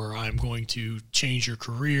 or I'm going to change your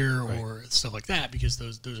career or stuff like that, because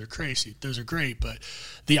those are crazy. Those are great, but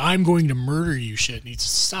the I'm going to murder you shit needs to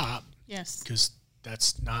stop. Yes. Because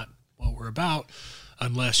that's not what we're about.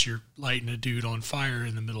 Unless you're lighting a dude on fire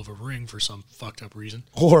in the middle of a ring for some fucked up reason.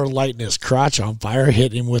 Or lighting his crotch on fire,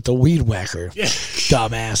 hitting him with a weed whacker. Yeah.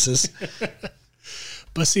 Dumbasses.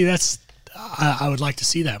 But see, I would like to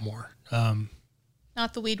see that more.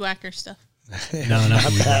 Not the weed whacker stuff. No, not the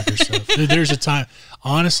weed whacker stuff. There's a time,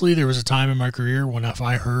 honestly, there was a time in my career when if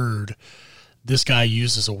I heard this guy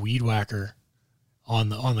uses a weed whacker on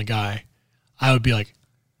the guy, I would be like,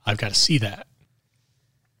 I've got to see that.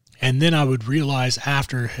 And then I would realize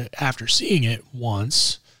after seeing it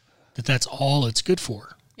once that that's all it's good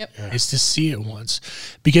for. Yep. Yeah. Is to see it once.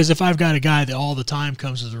 Because if I've got a guy that all the time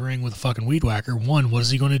comes to the ring with a fucking weed whacker, one, what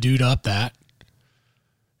is he going to do to up that?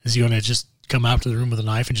 Is he going to just come out to the room with a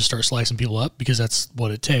knife and just start slicing people up? Because that's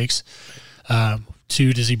what it takes.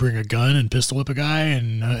 Two, does he bring a gun and pistol whip a guy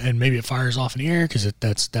and maybe it fires off in the air because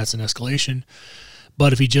that's an escalation.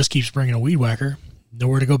 But if he just keeps bringing a weed whacker,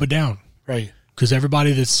 nowhere to go but down. Right. Because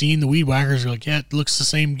everybody that's seen the weed whackers are like, yeah, it looks the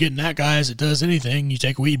same getting that guy as it does anything. You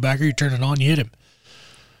take a weed whacker, you turn it on, you hit him.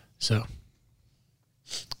 So,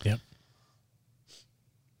 yep.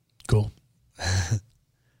 Cool.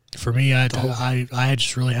 For me, I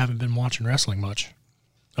just really haven't been watching wrestling much.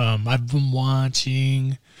 I've been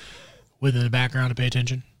watching within the background to pay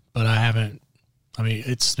attention, but I haven't. I mean,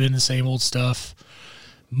 it's been the same old stuff.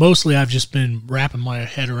 Mostly, I've just been wrapping my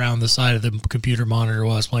head around the side of the computer monitor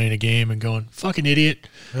while I was playing a game and going, fucking idiot.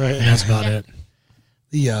 Right. And that's about it.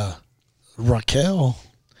 The Raquel,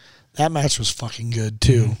 that match was fucking good,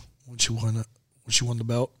 too. When she when she won the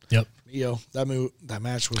belt. Yep. That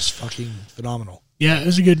match was fucking phenomenal. Yeah, it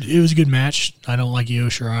was a good match. I don't like Io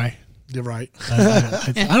Shirai. You're right.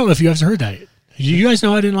 I don't know if you guys heard that. You guys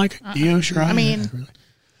know I didn't like Io Shirai. I mean,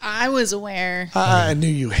 I was aware. I knew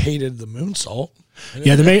you hated the moonsault.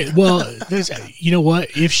 Yeah, you know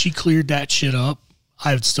what? If she cleared that shit up,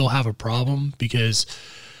 I would still have a problem because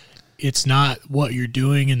it's not what you're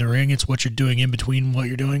doing in the ring, it's what you're doing in between what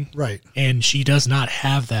you're doing. Right. And she does not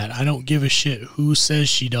have that. I don't give a shit who says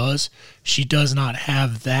she does. She does not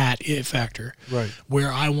have that it factor. Right.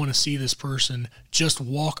 Where I want to see this person just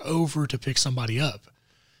walk over to pick somebody up.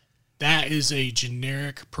 That is a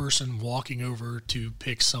generic person walking over to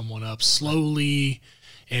pick someone up slowly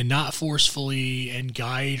and not forcefully and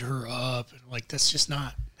guide her up. Like, that's just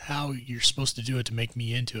not how you're supposed to do it to make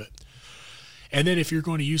me into it. And then if you're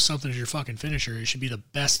going to use something as your fucking finisher, it should be the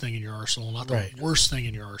best thing in your arsenal, not the worst thing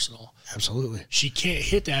in your arsenal. Absolutely. She can't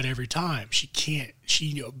hit that every time. She can't.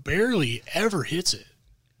 She barely ever hits it.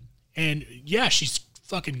 And, yeah, she's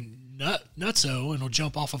fucking nutso and will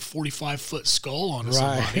jump off a 45-foot skull on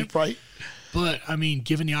somebody. Right. But, I mean,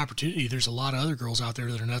 given the opportunity, there's a lot of other girls out there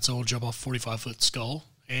that are nutso and jump off a 45-foot skull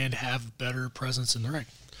and have better presence in the ring.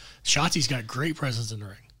 Shotzi's got great presence in the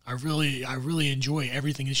ring. I really enjoy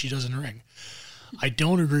everything that she does in the ring. I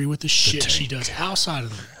don't agree with the shit she does outside of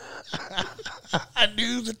the ring. I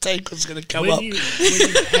knew the tank was going to come up.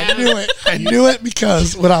 I knew it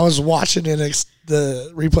because when I was watching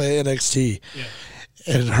the replay of NXT,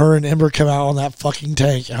 and her and Ember come out on that fucking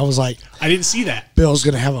tank, I was like, I didn't see that. Bill's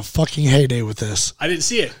going to have a fucking heyday with this. I didn't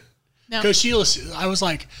see it. Because Sheila, I was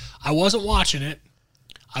like, I wasn't watching it.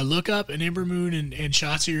 I look up and Ember Moon and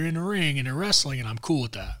Shotzi are in the ring and they're wrestling, and I'm cool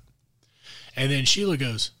with that. And then Sheila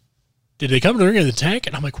goes, did they come to the ring in the tank?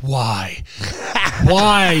 And I'm like, why?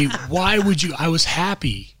 Why would you? I was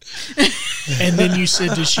happy. And then you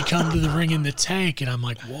said, did she come to the ring in the tank? And I'm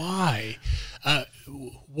like, why?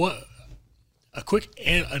 What? A quick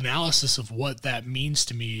analysis of what that means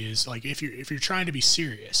to me is, like, if you're trying to be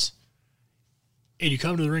serious and you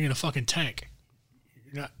come to the ring in a fucking tank,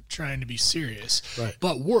 you're not trying to be serious. Right.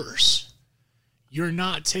 But worse, you're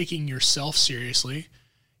not taking yourself seriously.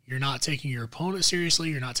 You're not taking your opponent seriously.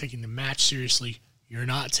 You're not taking the match seriously. You're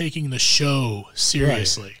not taking the show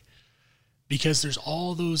seriously. Right. Because there's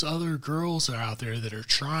all those other girls that are out there that are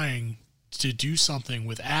trying to do something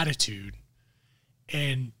with attitude,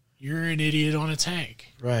 and you're an idiot on a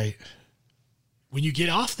tank. Right. When you get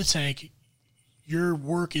off the tank, your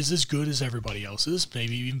work is as good as everybody else's,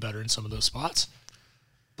 maybe even better in some of those spots.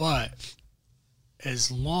 But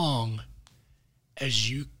as long as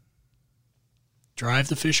you drive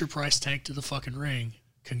the Fisher-Price tank to the fucking ring,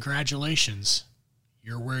 congratulations,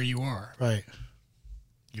 you're where you are. Right.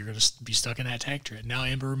 You're going to be stuck in that tank tread. Now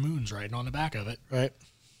Ember Moon's riding on the back of it. Right.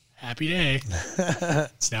 Happy day.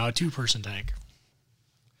 It's now a 2-person tank.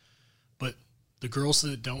 But the girls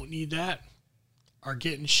that don't need that are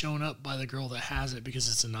getting shown up by the girl that has it because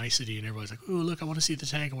it's a nicety, and everybody's like, "Oh, look, I want to see the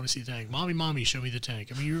tank. I want to see the tank. Mommy, show me the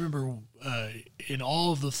tank." I mean, you remember in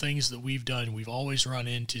all of the things that we've done, we've always run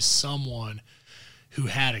into someone who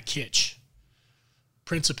had a kitsch.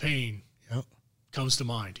 Prince of Pain comes to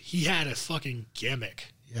mind. He had a fucking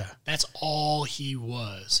gimmick. Yeah. That's all he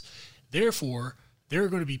was. Therefore, there are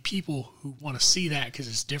going to be people who want to see that because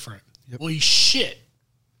it's different. Yep. Well, he's shit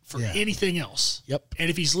for anything else. Yep. And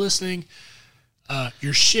if he's listening,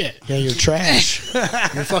 you're shit. Yeah, you're trash.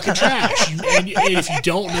 You're fucking trash. And if you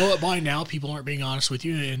don't know it by now, people aren't being honest with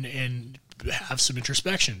you and have some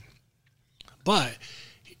introspection. But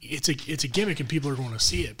it's a gimmick and people are going to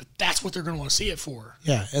see it. But that's what they're going to want to see it for.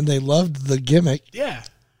 Yeah, and they loved the gimmick. Yeah.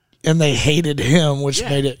 And they hated him, which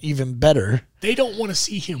made it even better. They don't want to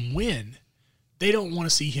see him win. They don't want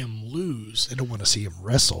to see him lose. They don't want to see him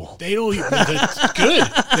wrestle. They don't even. That's good.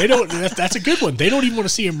 They don't. That's a good one. They don't even want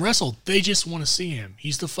to see him wrestle. They just want to see him.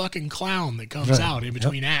 He's the fucking clown that comes out in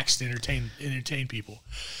between acts to entertain people.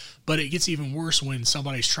 But it gets even worse when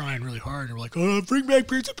somebody's trying really hard and they're like, "Oh, bring back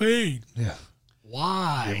Prince of Pain." Yeah.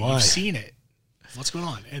 Why? You've seen it. What's going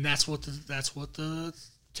on? And that's what the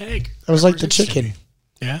tank. It was like the chicken.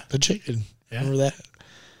 Yeah. The chicken. Yeah. Remember that?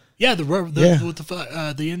 Yeah,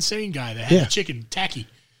 the insane guy that had the chicken, Tacky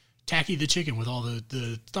the chicken with all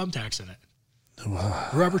the thumbtacks in it.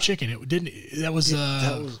 Rubber chicken. That was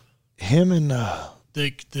him and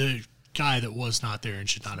the guy that was not there and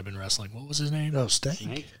should not have been wrestling. What was his name? No,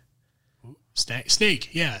 Snake. Snake.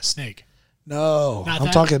 Yeah, Snake. No,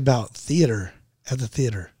 I'm talking about theater at the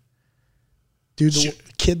theater. Dude, the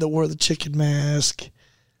kid that wore the chicken mask.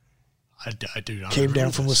 I do not. Came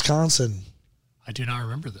down from Wisconsin. I do not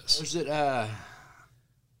remember this. Was it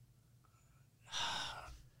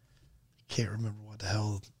can't remember what the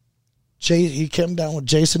hell. He came down with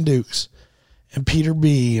Jason Dukes and Peter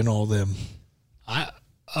B and all them.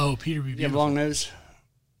 Peter B. You have a long nose?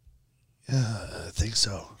 I think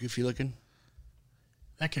so. Goofy looking?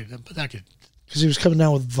 That could. Because he was coming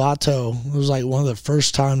down with Vato. It was like one of the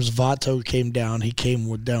first times Vato came down. He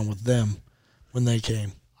came down with them when they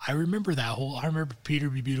came. I remember I remember Peter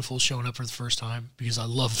Be Beautiful showing up for the first time because I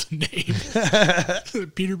love the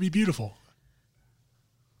name. Peter Be Beautiful.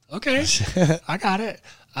 Okay. I got it.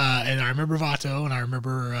 And I remember Vato, and I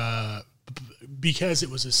remember because it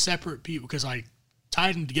was a separate people, because I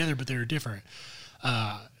tied them together, but they were different.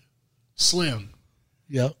 Slim.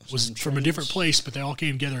 Yep. Was from a different place, but they all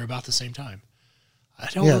came together about the same time. I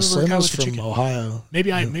don't remember Slim how was it was from Ohio.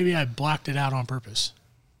 Maybe I blocked it out on purpose.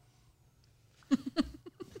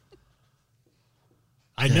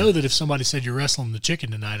 I know that if somebody said you're wrestling the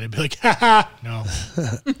chicken tonight, I'd be like, ha ha. No.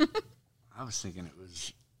 I was thinking it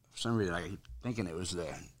was, for some reason, I keep thinking it was the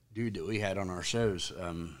dude that we had on our shows.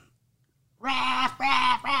 That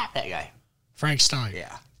guy. Frank Stein.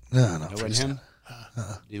 Yeah. No, That wasn't him? Did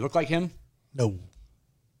he look like him? No.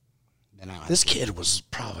 Then This kid was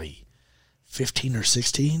probably 15 or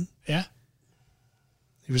 16. Yeah.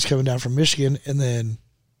 He was coming down from Michigan and then,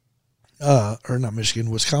 or not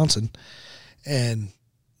Michigan, Wisconsin. And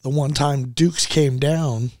the one time Dukes came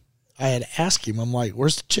down, I had asked him, I'm like,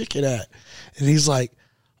 where's the chicken at? And he's like,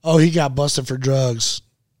 oh, he got busted for drugs.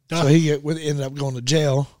 So he ended up going to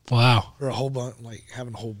jail. Wow. For a whole bunch, like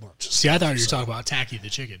having a whole bunch of See, I thought you were talking about Tacky the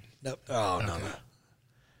chicken. No. Oh, Okay. no.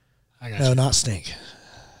 I got No, you. not Stink.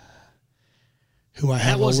 Who I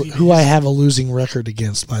That have a losing record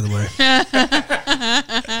against, by the way.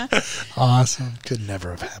 Awesome. Could never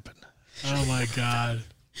have happened. Oh, my God.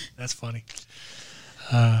 That's funny.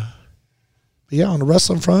 But yeah, on the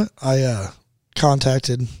wrestling front, I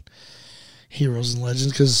contacted Heroes and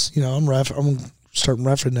Legends because, I'm starting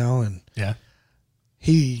reffing now, and Yeah.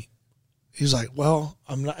 he was like, well,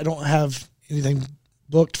 I don't have anything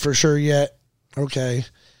booked for sure yet. Okay.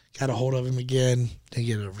 Got a hold of him again, didn't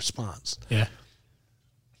get a response. Yeah.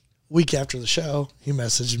 Week after the show, he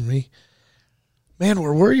messaged me, man,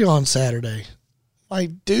 where were you on Saturday?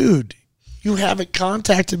 Like, dude, you haven't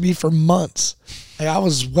contacted me for months. Like, I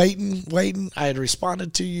was waiting. I had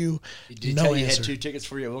responded to you. Did he no tell you he answer. had 2 tickets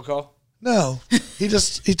for your will call? No. He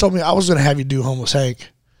told me I was going to have you do Homeless Hank.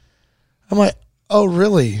 I'm like, oh,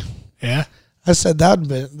 really? Yeah. I said, that'd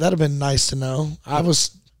have been nice to know. I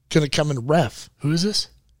was going to come and ref. Who is this?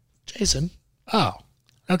 Jason. Oh,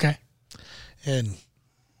 okay. And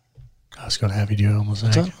I was going to have you do Homeless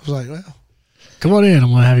I Hank. was like, well. Come on in.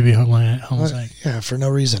 I'm going to have you be Homeless Hank. Yeah, for no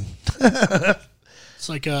reason. It's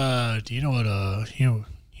like, do you know what, you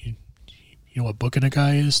know what booking a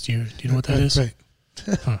guy is? Do you know what that is? Right.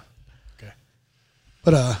 Huh. Okay.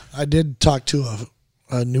 But I did talk to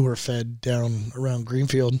a newer Fed down around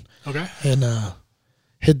Greenfield. Okay. And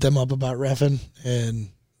hit them up about reffing, and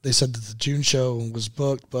they said that the June show was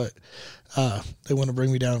booked, but they want to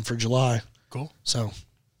bring me down for July. Cool. So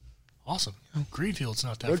Awesome. Greenfield's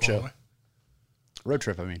not that Road far show. away. Road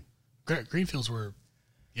trip, I mean. Greenfields were,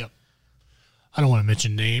 yep. I don't want to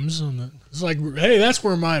mention names. It's like, hey, that's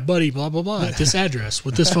where my buddy, blah, blah, blah, at this address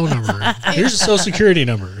with this phone number. Here's a social security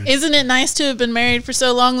number. Isn't it nice to have been married for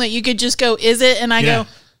so long that you could just go, is it? And I Yeah. go,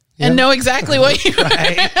 and know exactly what you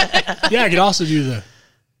Yeah, I could also do the,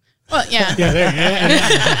 Well, yeah. yeah, there, yeah,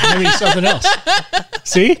 and maybe something else.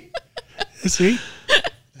 See?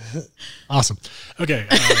 Awesome. Okay.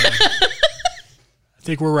 I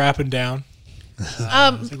think we're wrapping down.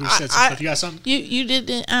 I think we said some stuff. You got something? You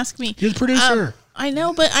didn't ask me. You're the producer. I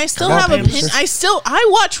know, but I still Come on, have Pam. opinion. I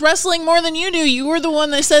watch wrestling more than you do. You were the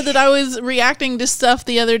one that said that I was reacting to stuff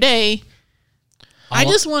the other day. I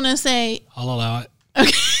just want to say, I'll allow it.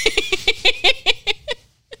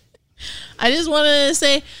 I just wanted to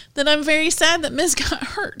say that I'm very sad that Miz got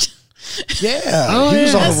hurt. yeah, Oh, he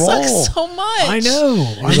was yeah. on That a roll. sucks so much. I know.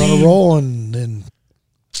 He was on a roll, and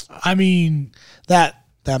I mean, that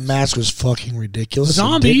match was fucking ridiculous.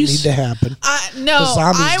 Zombies. It didn't need to happen. No, The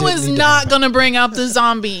zombies I didn't was need to not happen. going to bring up the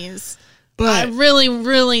zombies. I but really,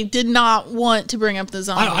 really did not want to bring up the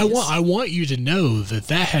zombies. I want you to know that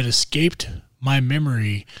had escaped my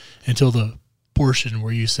memory until the portion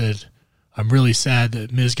where you said, I'm really sad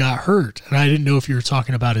that Miz got hurt. And I didn't know if you were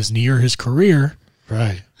talking about his knee or his career.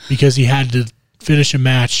 Right. Because he had to finish a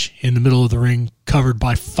match in the middle of the ring covered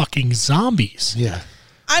by fucking zombies. Yeah.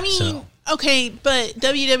 I mean, So. okay, but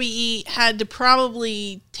WWE had to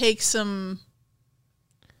probably take some.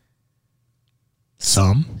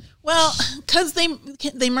 Well, because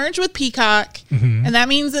they merged with Peacock, and that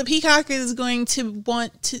means that Peacock is going to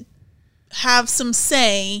want to have some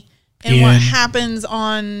say and what happens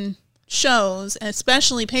on shows,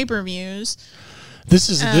 especially pay-per-views. This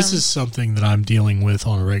is something that I'm dealing with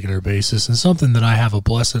on a regular basis, and something that I have a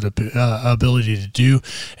blessed ability to do,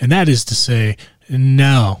 and that is to say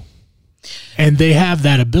no. And they have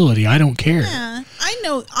that ability. I don't care. Yeah,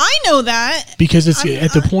 I know that because it's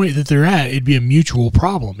at the point that they're at. It'd be a mutual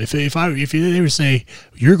problem. If they would say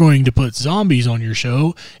you're going to put zombies on your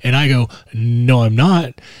show, and I go no, I'm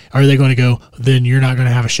not. Are they going to go? Then you're not going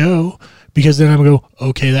to have a show, because then I'm going to go,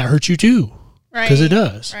 okay, that hurts you too, right? Because it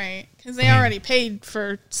does, right? Because they already paid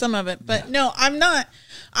for some of it. But no, I'm not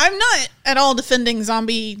at all defending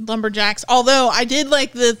zombie lumberjacks. Although I did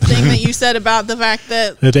like the thing that you said about the fact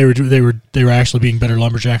that they were actually being better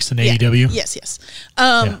lumberjacks than AEW. Yes.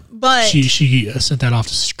 But she sent that off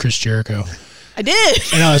to Chris Jericho. I did,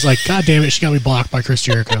 and I was like, God damn it, she got me blocked by Chris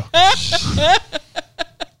Jericho.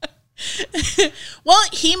 Well,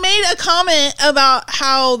 he made a comment about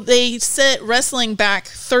how they set wrestling back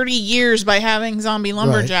 30 years by having zombie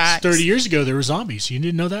lumberjacks. 30 years ago, there were zombies. You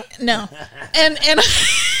didn't know that? No. And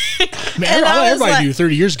man, everybody knew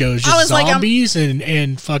 30 years ago. It was just zombies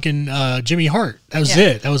and fucking Jimmy Hart. That was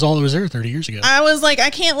it. That was all that was there 30 years ago. I was like, I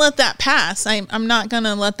can't let that pass. I'm not going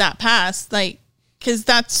to let that pass. Like, because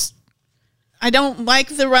I don't like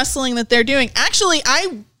the wrestling that they're doing. Actually,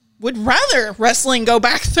 I would rather wrestling go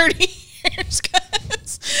back 30 years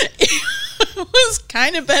because it was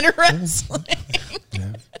kind of better wrestling.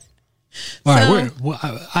 All right,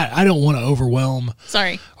 I don't want to overwhelm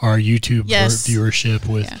our YouTube viewership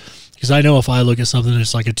with, because I know if I look at something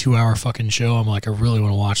that's like a 2-hour fucking show, I'm like, I really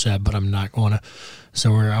want to watch that, but I'm not going to.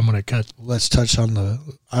 So I'm going to cut. Let's touch on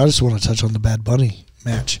I just want to touch on the Bad Bunny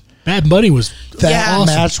match. Bad Bunny was awesome.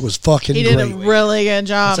 Match was fucking great. He did a really good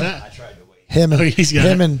job. I tried to wait.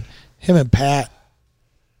 Him and Pat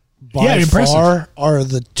by far are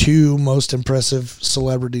the two most impressive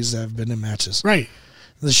celebrities that have been in matches. Right.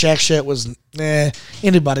 The Shaq shit was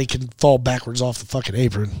anybody can fall backwards off the fucking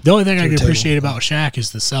apron. The only thing I can appreciate about Shaq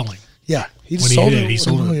is the selling. Yeah, he sold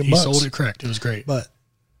it correct. It was great. But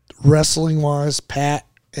wrestling wise, Pat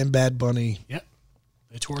and Bad Bunny, yep,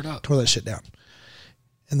 they tore it up, tore that shit down.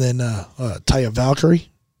 And then Taya Valkyrie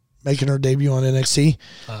making her debut on NXT.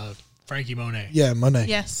 Frankie Monet. Yeah, Monet.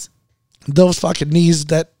 Yes. Those fucking knees,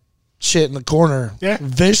 that shit in the corner. Yeah.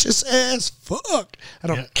 Vicious as fuck. I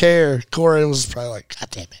don't care. Corey was probably like, God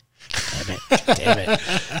damn it. God damn it.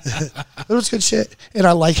 It was good shit. And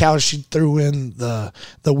I like how she threw in the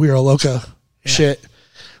Weird Loca shit.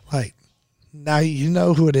 Like, now you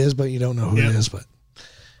know who it is, but you don't know who it is. But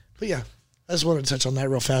yeah, I just wanted to touch on that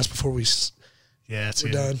real fast before we're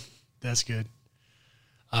done. That's good.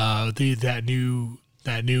 That new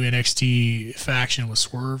NXT faction with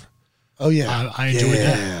Swerve. Oh yeah, I enjoyed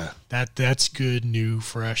that. That's good, new,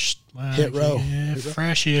 fresh. Hit row,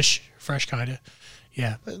 fresh-ish, fresh kind of.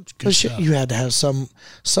 Yeah, but shit, you had to have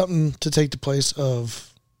something to take the place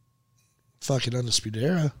of fucking Undisputed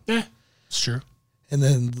Era. Yeah, it's true. And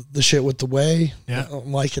then the shit with the Way,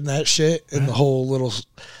 I'm liking that shit, and the whole little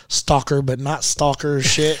stalker but not stalker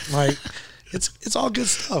shit, like. It's all good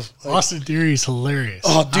stuff. Like, Austin Theory's hilarious.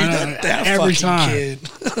 Oh, dude, that every fucking time. kid.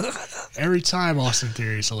 Every time Austin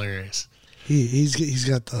Theory's hilarious. He's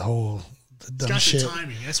got the whole dumb shit. The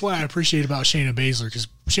timing. That's what I appreciate about Shayna Baszler, because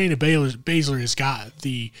Shayna Baszler has got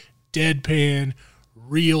the deadpan,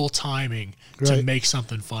 real timing to make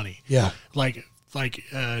something funny. Yeah, like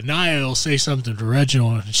Nia will say something to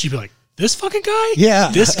Reginald, and she'd be like, "This fucking guy?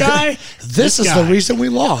 Yeah, this guy. this is guy. The reason we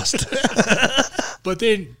lost." But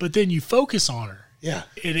then you focus on her,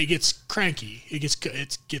 and it gets cranky. It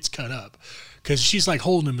gets cut up, because she's like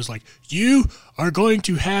holding him, is like, "You are going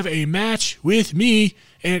to have a match with me,"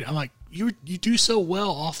 and I'm like, "You do so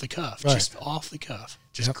well off the cuff, just off the cuff,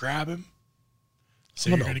 just grab him.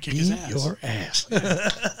 So you're going to kick his ass. Your ass."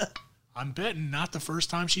 I'm betting not the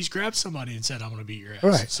first time she's grabbed somebody and said, "I'm going to beat your ass."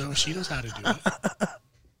 Right. So she knows how to do it.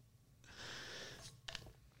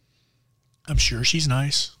 I'm sure she's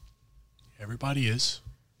nice. Everybody is.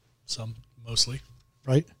 Some, mostly.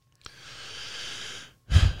 Right.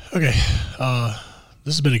 Okay.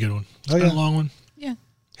 This has been a good one. It's been a long one. Yeah.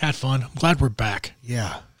 Had fun. I'm glad we're back.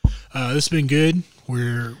 Yeah. This has been good.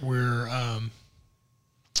 We're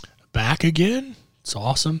back again. It's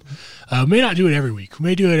awesome. We may not do it every week. We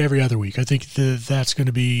may do it every other week. I think that's going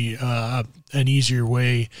to be an easier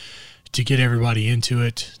way to get everybody into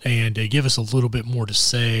it and give us a little bit more to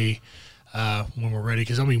say when we're ready.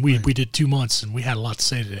 Because, I mean, we did 2 months and we had a lot to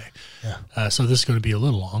say today. Yeah. So this is going to be a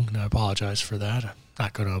little long, and I apologize for that. I'm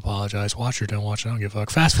not going to apologize. Watch or don't watch, I don't give a fuck.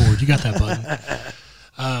 Fast forward. You got that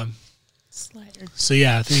button. Slider. So,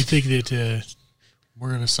 yeah, I think that we're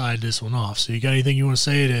going to side this one off. So you got anything you want to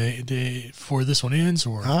say before this one ends?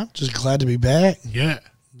 Or Just glad to be back. Yeah.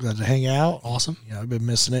 Glad to hang out. Awesome. I've been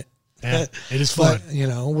missing it. Yeah, it is fun.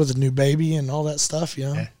 But, with a new baby and all that stuff,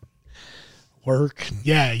 Yeah. Work. And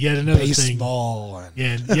yet another baseball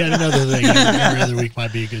thing. Yet another thing. Every other week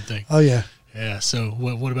might be a good thing. Oh, yeah. Yeah. So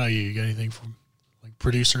what about you? You got anything from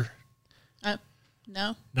producer?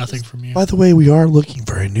 No. Nothing from you? By the way, we are looking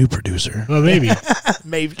for a new producer. Well, maybe.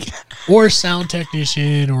 Maybe. Or sound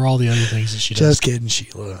technician or all the other things that she does. Just kidding,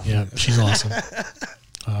 Sheila. Yeah, she's awesome.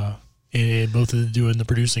 And both of doing the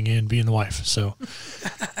producing and being the wife. So,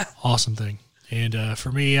 awesome thing. And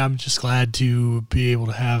for me, I'm just glad to be able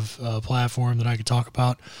to have a platform that I could talk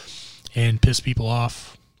about and piss people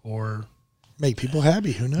off or make people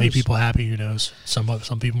happy. Who knows? Make people happy. Who knows? Some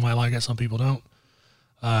people might like it. Some people don't.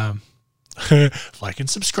 Like and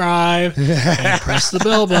subscribe and press the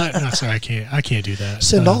bell button. No, sorry, I can't do that.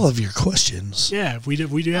 Send all of your questions. Yeah, we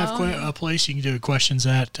do have a place you can do questions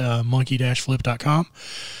at monkey-flip.com.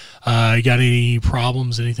 You got any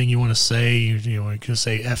problems, anything you want to say, you can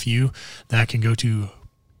say FU, that can go to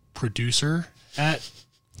producer at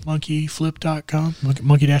monkey-flip.com.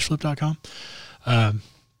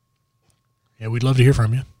 Yeah, we'd love to hear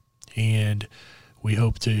from you. And we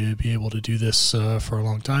hope to be able to do this for a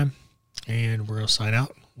long time. And we're going to sign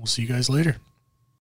out. We'll see you guys later.